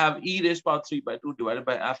will have e raised power 3 by 2 divided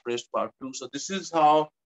by f raised power 2. So this is how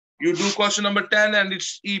you do question number 10, and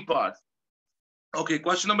it's E part. Okay,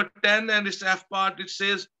 question number 10, and it's F part. It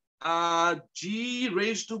says g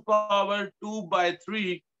raised to power 2 by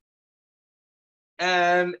 3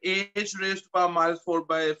 and h raised to power minus 4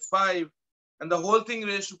 by 5, and the whole thing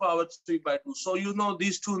raised to power 3 by 2. So you know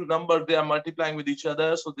these two numbers, they are multiplying with each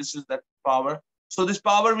other. So this is that power. So this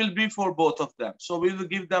power will be for both of them. So we will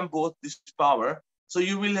give them both this power. So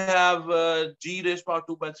you will have g raised power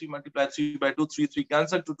 2 by 3 multiplied 3 by 2, 3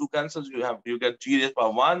 cancel, 2 cancels, you get g raised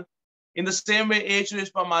power 1. In the same way, h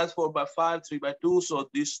raised power minus 4 by 5, 3 by 2. So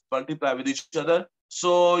these multiply with each other.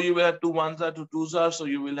 So you will have 2 1s are, 2 2s are. So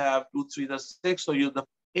you will have 2 3s are 6. So the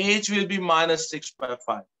h will be minus 6 by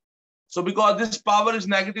 5. So because this power is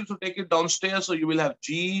negative, so take it downstairs. So you will have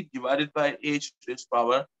g divided by h raised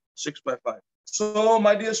power 6 by 5. So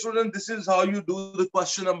my dear student, this is how you do the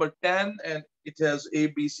question number 10, and it has A,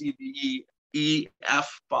 B, C, D, E,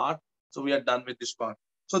 F part. So we are done with this part.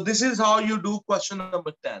 So this is how you do question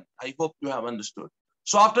number 10. I hope you have understood.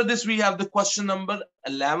 So after this, we have the question number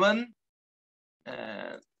 11.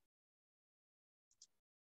 And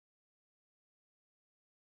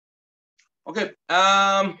okay,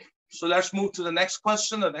 so let's move to the next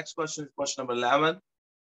question. The next question is question number 11.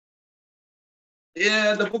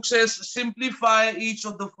 Yeah, the book says simplify each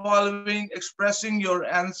of the following, expressing your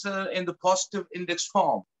answer in the positive index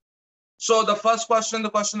form. So the first question,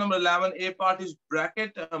 the question number 11, A part is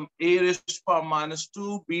bracket A raised to power minus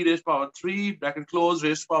 2, B raised to power 3, bracket close,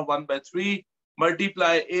 raised to power 1 by 3,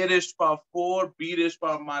 multiply A raised to power 4, B raised to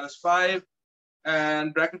power minus 5,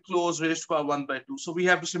 and bracket close, raised to power 1 by 2. So we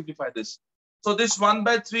have to simplify this. So this 1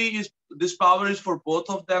 by 3 is, this power is for both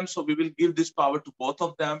of them. So we will give this power to both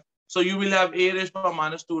of them. So you will have A raised to power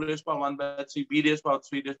minus 2 raised to power 1 by 3, B raised to power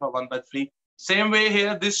 3 raised to power 1 by 3. Same way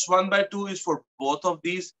here, this 1 by 2 is for both of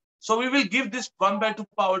these. So we will give this 1 by 2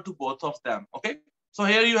 power to both of them, okay? So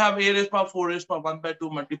here you have A raised to power 4 raised to power 1 by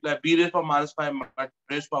 2 multiply B raised to power minus 5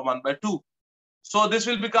 raised to power 1 by 2. So this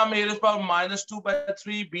will become A raised to power minus 2 by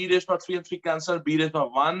 3, B raised to power 3 and 3 cancel, B raised to power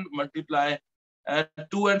 1 multiply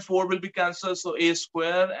 2 and 4 will be cancelled, so A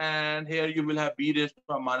square, and here you will have B raised to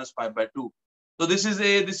power minus 5 by 2. So this is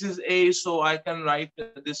A, so I can write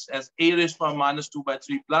this as A raised to power minus 2 by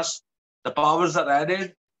 3 plus, the powers are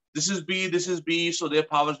added. This is B, so their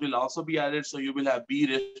powers will also be added. So you will have B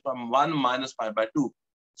raised to power 1 minus 5 by 2.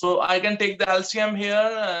 So I can take the LCM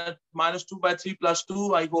here, minus 2 by 3 plus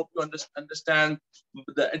 2. I hope you understand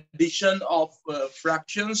the addition of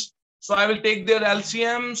fractions. So I will take their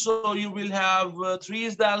LCM. So you will have 3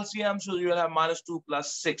 is the LCM. So you will have minus 2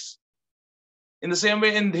 plus 6. In the same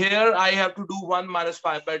way, in here, I have to do 1 minus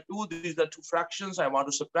 5 by 2. These are two fractions. I want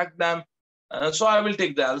to subtract them. So I will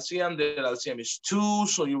take the LCM. Their LCM is 2.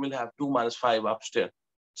 So you will have 2 minus 5 upstairs.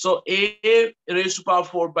 So A raised to power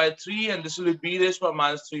 4 by 3, and this will be B raised to power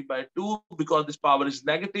minus 3 by 2, because this power is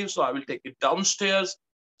negative. So I will take it downstairs.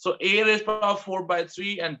 So A raised to power 4 by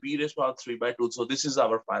 3 and B raised to power 3 by 2. So this is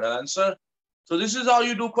our final answer. So this is how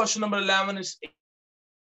you do question number 11. Is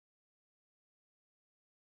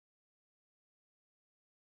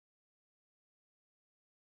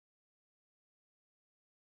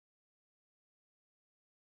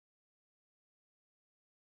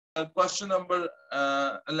question number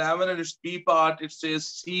 11, and its B part. It says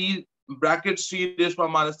C bracket C raised to power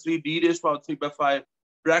minus 3, D raised to power 3 by 5,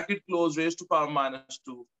 bracket close raised to power minus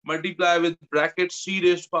 2, multiply with bracket C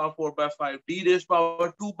raised to power 4 by 5, D raised to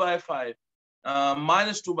power 2 by 5,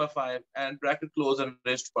 minus 2 by 5, and bracket close and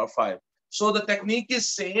raised to power 5. So the technique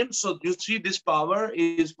is same. So you see this power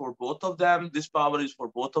is for both of them. This power is for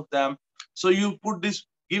both of them. So you put this,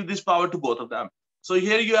 give this power to both of them. So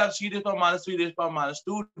here you have C raised to power minus 3 raised to power minus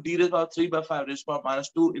 2, D raised to power 3 by 5 raised to power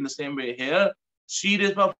minus 2. In the same way here, C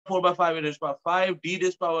raised to power 4 by 5 raised to power 5, D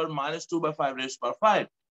raised to power minus 2 by 5 raised to power 5.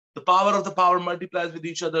 The power of the power multiplies with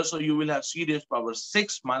each other. So you will have C raised to power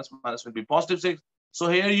 6, minus will be positive 6. So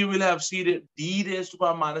here you will have D raised to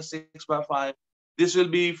power minus 6 by 5. This will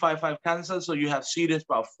be 5 cancelled. So you have C raised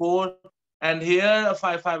to power 4. And here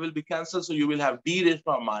 5 will be cancelled. So you will have D raised to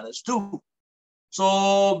power minus 2.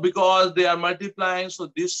 So because they are multiplying, so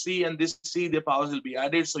this C and this C, their powers will be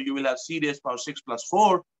added. So you will have C raised to power 6 plus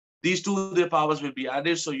 4. These two, their powers will be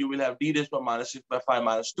added. So you will have D raised to power minus 6 by 5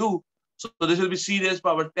 minus 2. So this will be C raised to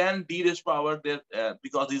power 10, D raised to power there,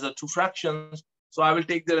 because these are two fractions. So I will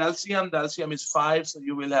take their LCM. The LCM is 5. So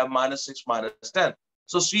you will have minus 6 minus 10.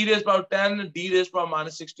 So C raised to power 10, D raised to power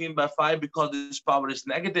minus 16 by 5, because this power is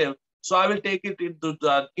negative. So I will take it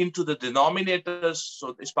into the denominator.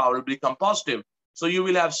 So this power will become positive. So you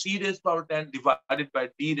will have C raised to power 10 divided by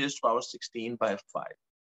D raised to power 16 by 5.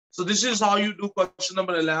 So this is how you do question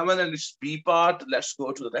number 11, and its B part. Let's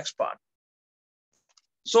go to the next part.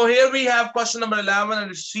 So here we have question number 11,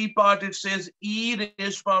 and its C part. It says E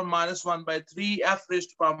raised to power minus 1 by 3, F raised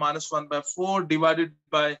to power minus 1 by 4 divided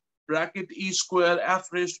by bracket E square, F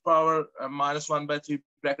raised to power minus 1 by 3,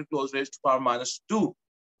 bracket close, raised to power minus 2.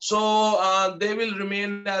 So they will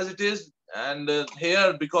remain as it is. And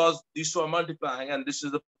here, because these two are multiplying, and this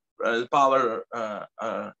is the power,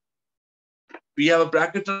 we have a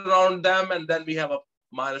bracket around them, and then we have a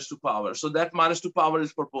minus 2 power. So that minus 2 power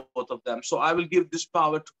is for both of them. So I will give this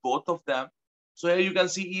power to both of them. So here you can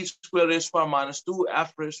see E square raised to power minus 2,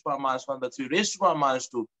 F raised to power minus 1 by 3 raised to power minus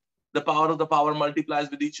 2. The power of the power multiplies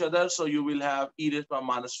with each other. So you will have E raised to power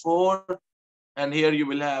minus 4. And here you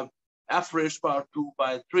will have F raised to power 2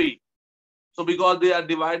 by 3. So because they are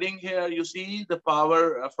dividing here, you see the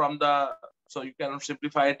power from the, so you can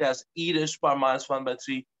simplify it as E raised to power minus 1 by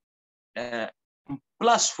 3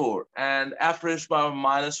 plus 4, and F raised to power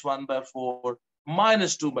minus 1 by 4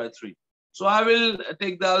 minus 2 by 3. So I will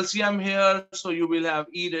take the LCM here. So you will have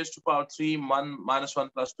E raised to power 3 minus 1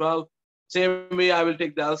 plus 12. Same way I will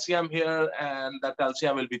take the LCM here, and that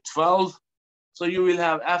LCM will be 12. So you will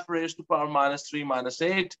have F raised to power minus 3 minus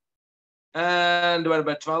 8. And divided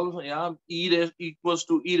by 12, yeah, E raised equals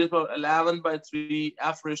to E raised to power 11 by 3,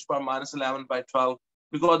 F raised to power minus 11 by 12.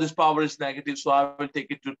 Because this power is negative, so I will take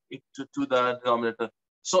it to the denominator.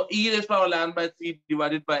 So E raised to power 11 by 3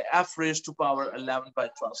 divided by F raised to power 11 by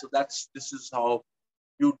 12. So this is how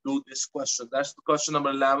you do this question. That's the question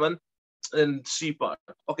number 11 in C part.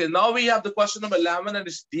 Okay, now we have the question number 11 and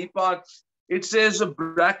its D part. It says a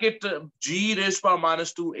bracket G raised to power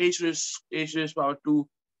minus 2, H raised to power 2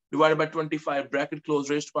 divided by 25, bracket close,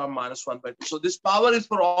 raised to power minus 1 by 2. So this power is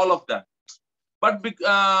for all of them. But,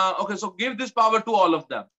 okay, so give this power to all of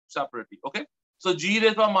them separately, okay? So G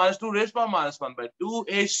raised to power minus 2 raised to power minus 1 by 2,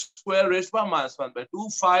 H square raised to power minus 1 by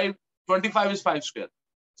 2, 25 is 5 square.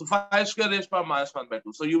 So 5 square raised to power minus 1 by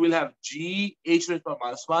 2. So you will have G, H raised to power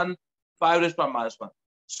minus 1, 5 raised to power minus 1.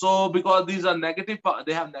 So because these are negative,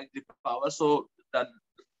 they have negative power. So then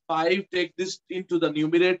 5 take this into the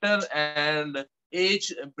numerator, and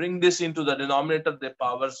H bring this into the denominator, the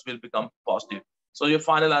powers will become positive. So your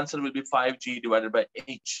final answer will be 5G divided by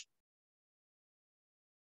H.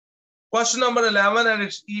 Question number 11 and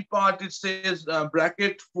its E part, it says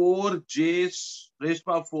bracket 4J raised to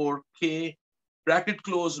power 4 K, bracket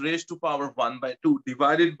close, raised to power 1 by 2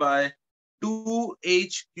 divided by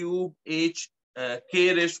 2H cube H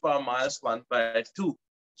K raised to power minus 1 by 2.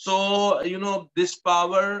 So, you know, this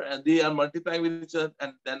power, they are multiplying with each other,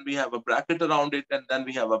 and then we have a bracket around it, and then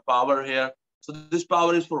we have a power here. So this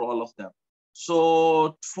power is for all of them.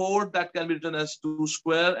 So 4, that can be written as 2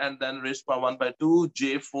 square and then raised to power 1 by 2,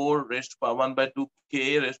 J4 raised to power 1 by 2,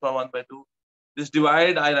 K raised to power 1 by 2. This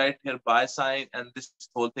divide, I write here by sign, and this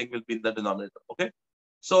whole thing will be in the denominator, okay?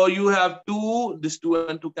 So you have 2, this 2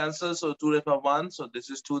 and 2 cancel, so 2 raised to power 1, so this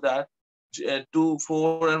is 2 that. 2,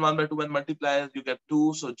 4 and 1 by 2 when multiplied, you get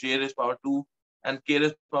 2, so J raised to power 2, and K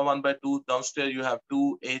raised to power 1 by 2. Downstairs, you have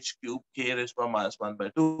 2, H cube, K raised to power minus 1 by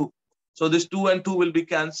 2. So this 2 and 2 will be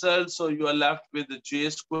cancelled. So you are left with the J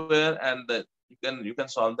square, and you can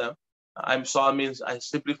solve them. I'm solve means I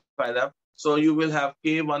simplify them. So you will have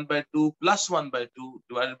K 1 by 2 plus 1 by 2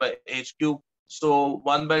 divided by H cube. So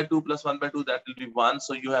 1 by 2 plus 1 by 2, that will be 1.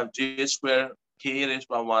 So you have J square K raised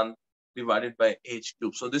to power 1 divided by H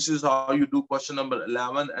cube. So this is how you do question number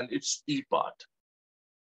 11, and it's E part.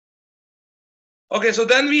 Okay, so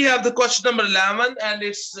then we have the question number 11, and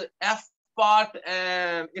it's F part,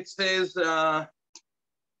 and it says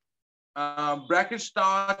bracket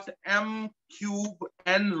start m cube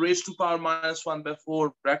n raised to power minus 1 by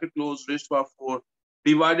 4 bracket close raised to power 4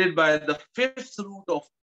 divided by the 5th root of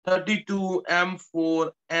 32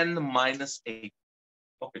 m4 n minus 8.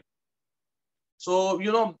 Okay. So,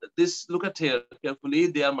 you know, this, look at here carefully,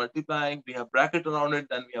 they are multiplying, we have bracket around it,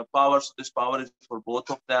 then we have power. So this power is for both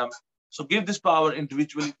of them. So give this power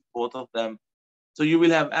individually to both of them. So you will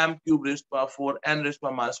have m cube raised to power 4, n raised to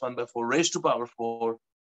power minus 1 by 4 raised to power 4.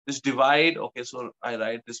 This divide, okay, so I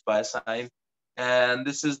write this by sign. And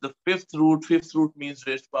this is the 5th root. 5th root means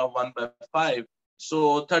raised to power 1 by 5.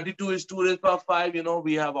 So 32 is 2 raised to power 5. You know,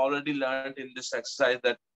 we have already learned in this exercise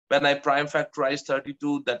that when I prime factorize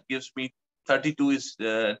 32, that gives me 32 is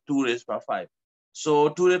 2 raised to power 5. So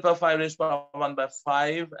 2 raised to power 5 raised to power 1 by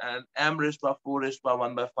 5, and m raised to power 4 raised to power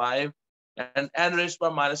 1 by 5, and n raised to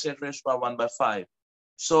power minus 8 raised to power 1 by 5.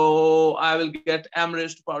 So I will get m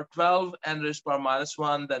raised to power 12, n raised to power minus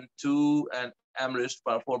 1, then 2, and m raised to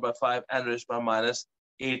power 4 by 5, n raised to power minus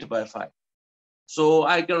 8 by 5. So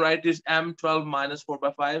I can write this m12 minus 4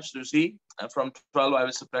 by 5. So you see, from 12, I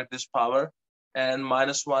will subtract this power, and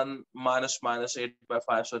minus 1 minus 8 by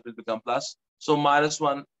 5. So it will become plus. So minus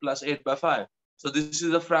 1 plus 8 by 5. So this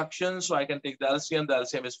is a fraction. So I can take the LCM. The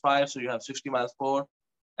LCM is 5. So you have 60 minus 4.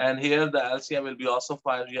 And here the LCM will be also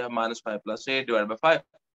 5. You have minus 5 plus 8 divided by 5.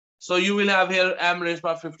 So you will have here m raised to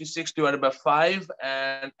power 56 divided by 5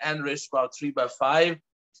 and n raised to power 3 by 5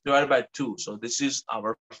 divided by 2. So this is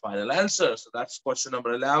our final answer. So that's question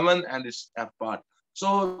number 11, and it's F part.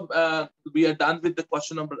 So we are done with the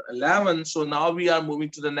question number 11. So now we are moving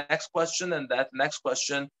to the next question, and that next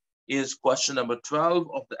question is question number 12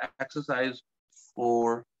 of the exercise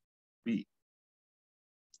 4B.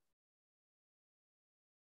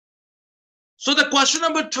 So the question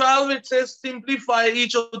number 12, it says simplify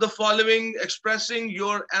each of the following, expressing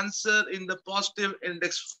your answer in the positive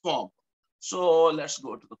index form. So let's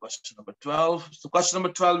go to the question number 12. So question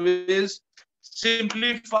number 12 is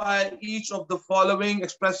simplify each of the following,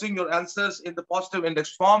 expressing your answers in the positive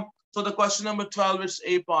index form. So the question number 12, its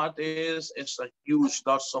A part is, it's a huge,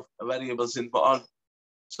 lots of variables involved.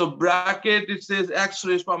 So bracket, it says x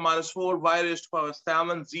raised to power minus 4, y raised to power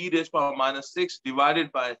 7, z raised to power minus 6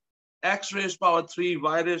 divided by x raised to power 3,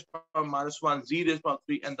 y raised to power minus 1, z raised to power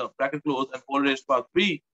 3, and the bracket close, and 4 raised to power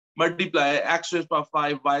 3 multiply x raised to power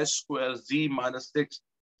 5, y square, z minus 6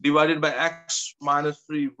 divided by x minus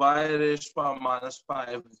 3, y raised to power minus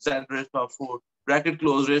 5, z raised to power 4, bracket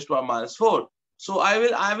close, raised to power minus 4. So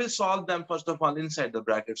I will solve them first of all inside the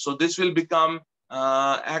bracket. So this will become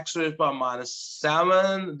x raised to power minus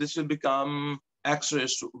 7. This will become x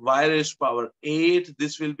raised to y raised to power 8.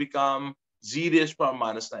 This will become z raised to power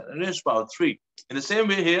minus 9 and raised to power 3. In the same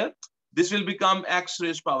way here, this will become x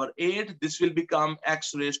raised to power 8. This will become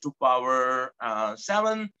x raised to power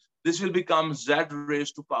 7. This will become z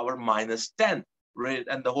raised to power minus 10, right?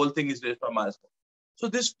 And the whole thing is raised to power minus 10. So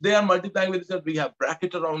this, they are multiplying with each other. We have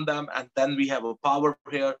bracket around them, and then we have a power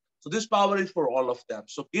here. So this power is for all of them.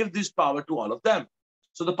 So give this power to all of them.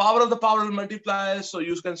 So the power of the power will multiply. So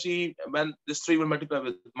you can see when this 3 will multiply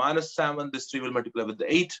with minus 7, this 3 will multiply with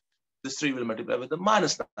the 8. This 3 will multiply with the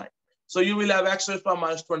minus 9. So you will have x raised to power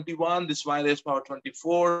minus 21, this y raised to power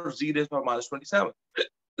 24, z raised to power minus 27.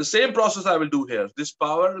 The same process I will do here. This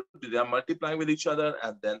power, they are multiplying with each other,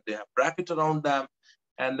 and then they have bracket around them.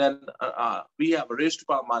 And then we have a raised to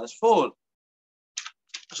power minus 4.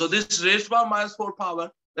 So this raised to power minus 4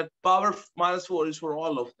 power, that power minus 4 is for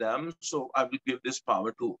all of them. So I will give this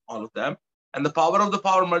power to all of them. And the power of the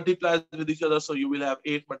power multiplies with each other. So you will have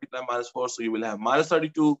 8 multiplied minus 4. So you will have minus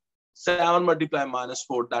 32. 7 multiplied minus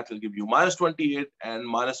 4, that will give you minus 28. And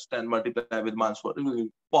minus 10 multiplied with minus 4, it will give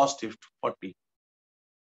you positive 40.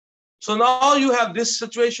 So now you have this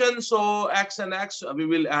situation. So x and x, we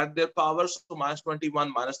will add their powers. So minus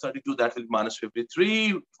 21, minus 32, that will be minus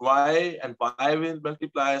 53. Y and y will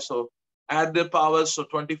multiply. So add their powers. So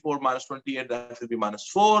 24 minus 28, that will be minus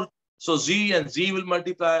 4. So z and z will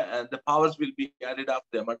multiply, and the powers will be added up.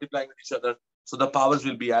 They're multiplying with each other. So the powers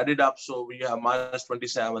will be added up. So we have minus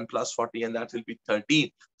 27 plus 40, and that will be 13.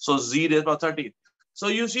 So z raised by 13. So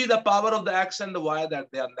you see the power of the x and the y, that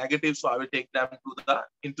they are negative. So I will take them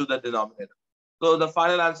into the denominator. So the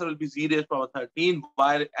final answer will be z raised to power 13,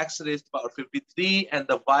 x raised to power 53, and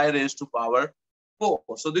the y raised to power 4.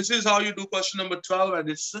 So this is how you do question number 12, and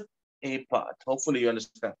it's a part. Hopefully you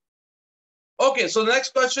understand. Okay, so the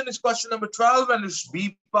next question is question number 12, and it's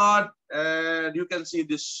B part. And you can see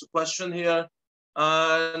this question here.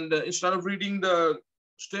 And instead of reading the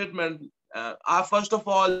statement, I first of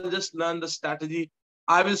all just learn the strategy.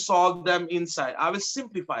 I will solve them inside. I will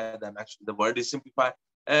simplify them. Actually, the word is simplify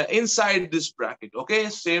inside this bracket. Okay,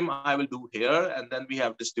 same I will do here, and then we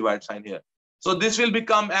have this divide sign here. So this will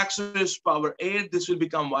become x raised to power 8. This will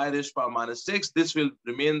become y raised to power minus 6. This will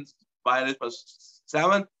remain y raised to power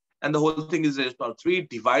 7. And the whole thing is raised to power 3,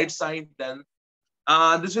 divide sign. Then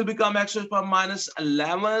this will become x raised to power minus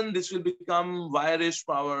 11. This will become y raised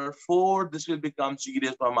to power 4. This will become z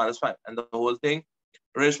raised to power minus 5. And the whole thing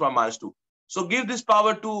raised to power minus 2. So give this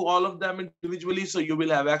power to all of them individually. So you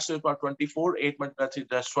will have x raised to power 24. 8 multiplied 3,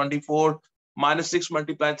 that's 24. Minus 6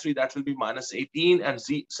 multiplied 3, that will be minus 18. And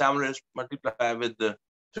 7 raised multiplied with the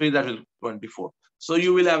 3, that will be 24. So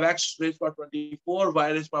you will have x raised to power 24, y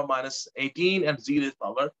raised to power minus 18, and z raised to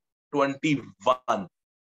power 21.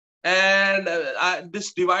 And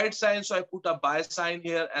this divide sign, so I put a by sign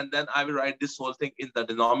here, and then I will write this whole thing in the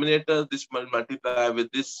denominator. This will multiply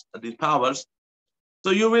with this, the powers. So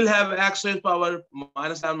you will have x raised to power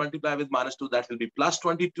minus 7 multiplied with minus 2, that will be plus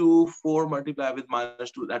 22. 4 multiplied with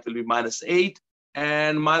minus 2, that will be minus 8.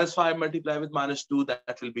 And minus 5 multiplied with minus 2,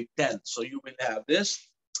 that will be 10. So you will have this.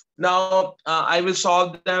 Now I will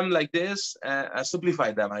solve them like this,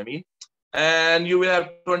 simplify them, I mean. And you will have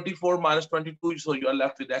 24 minus 22, so you are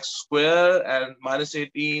left with x square, and minus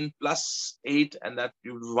 18 plus 8, and that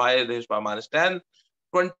you y raised by minus 10.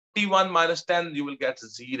 21 minus 10, you will get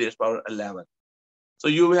z raised by 11. So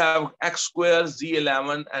you have x square,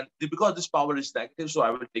 z11, and because this power is negative, so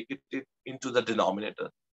I will take it into the denominator,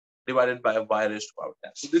 divided by y raised to power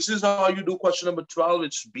 10. So this is how you do question number 12,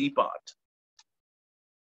 it's B part.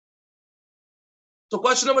 So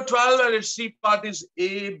question number 12 and its C part is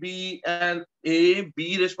A, B, and A,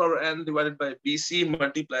 B raised to power n divided by BC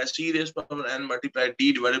multiply C raised to power n multiply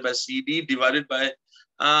D divided by CD divided by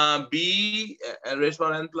B raised to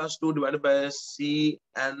power n plus 2 divided by C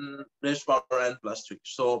n raised to power n plus 3.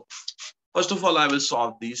 So first of all, I will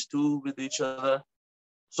solve these two with each other.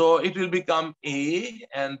 So it will become A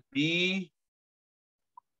and B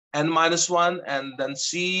n minus 1, and then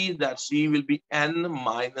C, that C will be n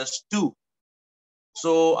minus 2.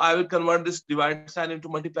 So I will convert this divide sign into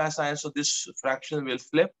multiply sign. So this fraction will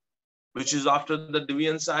flip, which is after the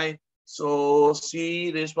division sign. So C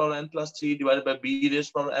raised to power n plus 3 divided by B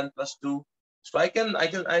raised to power n plus 2. So I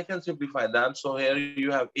can simplify that. So here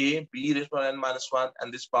you have A, B raised to power n minus 1,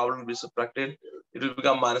 and this power will be subtracted. It will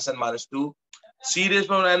become minus n minus 2. C raised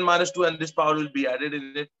to power n minus 2, and this power will be added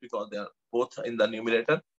in it because they are both in the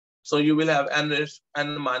numerator. So you will have n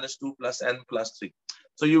minus 2 plus n plus 3.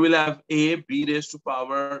 So you will have A, B raised to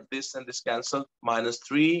power this and this cancel, minus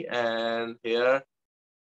 3. And here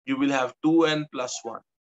you will have 2n plus 1.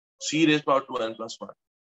 C raised to power 2n plus 1.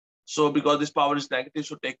 So because this power is negative,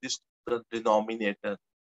 so take this the denominator.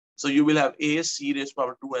 So you will have A, C raised to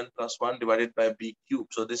power 2n plus 1 divided by B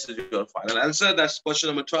cubed. So this is your final answer. That's question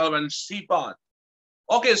number 12 and C part.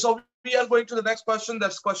 Okay, so we are going to the next question.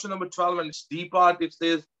 That's question number 12 and it's D part. It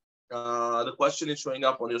says, the question is showing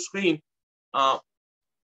up on your screen.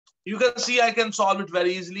 You can see I can solve it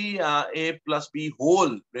very easily. A plus B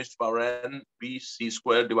whole raised to power n, B C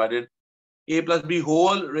squared divided A plus B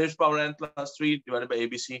whole raised to power n plus 3 divided by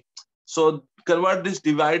ABC. So convert this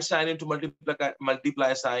divide sign into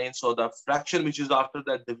multiply sign. So the fraction which is after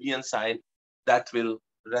that division sign, that will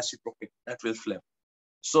reciprocate, that will flip.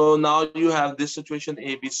 So now you have this situation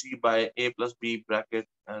ABC by A plus B bracket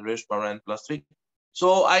raised to power n plus 3.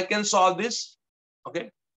 So I can solve this,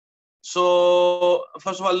 okay? So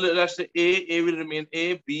first of all, let's say A will remain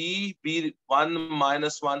A, B 1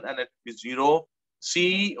 minus 1, and it will be 0.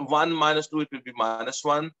 C 1 minus 2, it will be minus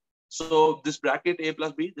 1. So this bracket A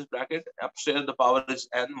plus B, this bracket upstairs the power is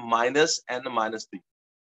n minus 3.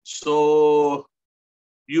 So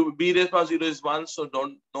you B raised to power 0 is 1, so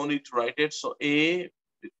no need to write it. So A,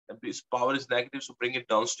 this power is negative, so bring it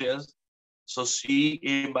downstairs. So C,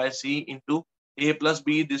 A by C into A plus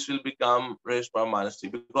B, this will become raised to power minus 3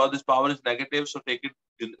 because this power is negative. So take it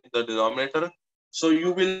in the denominator. So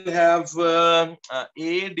you will have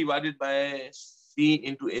A divided by C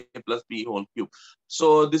into A plus B whole cube.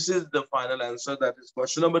 So this is the final answer. That is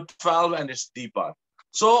question number 12 and it's D part.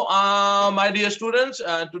 So my dear students,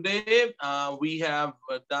 today we have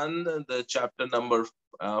done the chapter number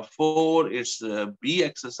 4. It's B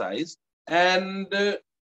exercise. And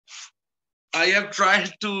I have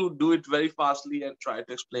tried to do it very fastly and try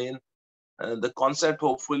to explain the concept.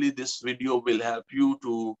 Hopefully this video will help you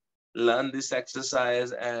to learn this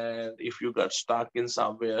exercise, and if you got stuck in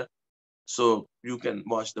somewhere, so you can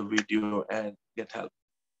watch the video and get help.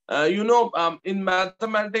 In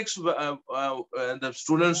mathematics, the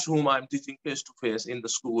students whom I'm teaching face to face in the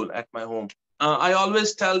school at my home, I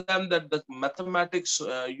always tell them that the mathematics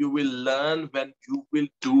you will learn when you will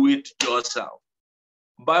do it yourself.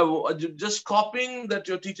 By just copying that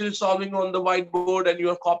your teacher is solving on the whiteboard and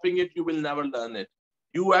you are copying it, you will never learn it.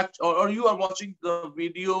 You or you are watching the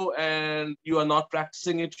video and you are not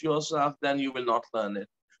practicing it yourself, then you will not learn it.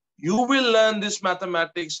 You will learn this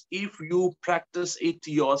mathematics if you practice it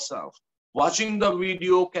yourself. Watching the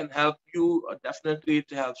video can help you. Definitely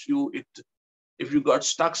it helps you. If you got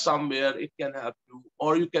stuck somewhere, it can help you,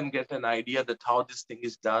 or you can get an idea that how this thing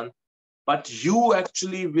is done. But you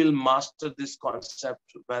actually will master this concept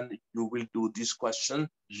when you will do this question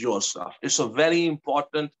yourself. It's a very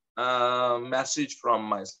important message from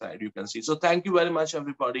my side, you can see. So thank you very much,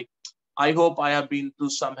 everybody. I hope I have been to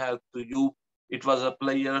some help to you. It was a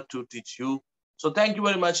pleasure to teach you. So thank you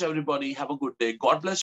very much, everybody. Have a good day. God bless you.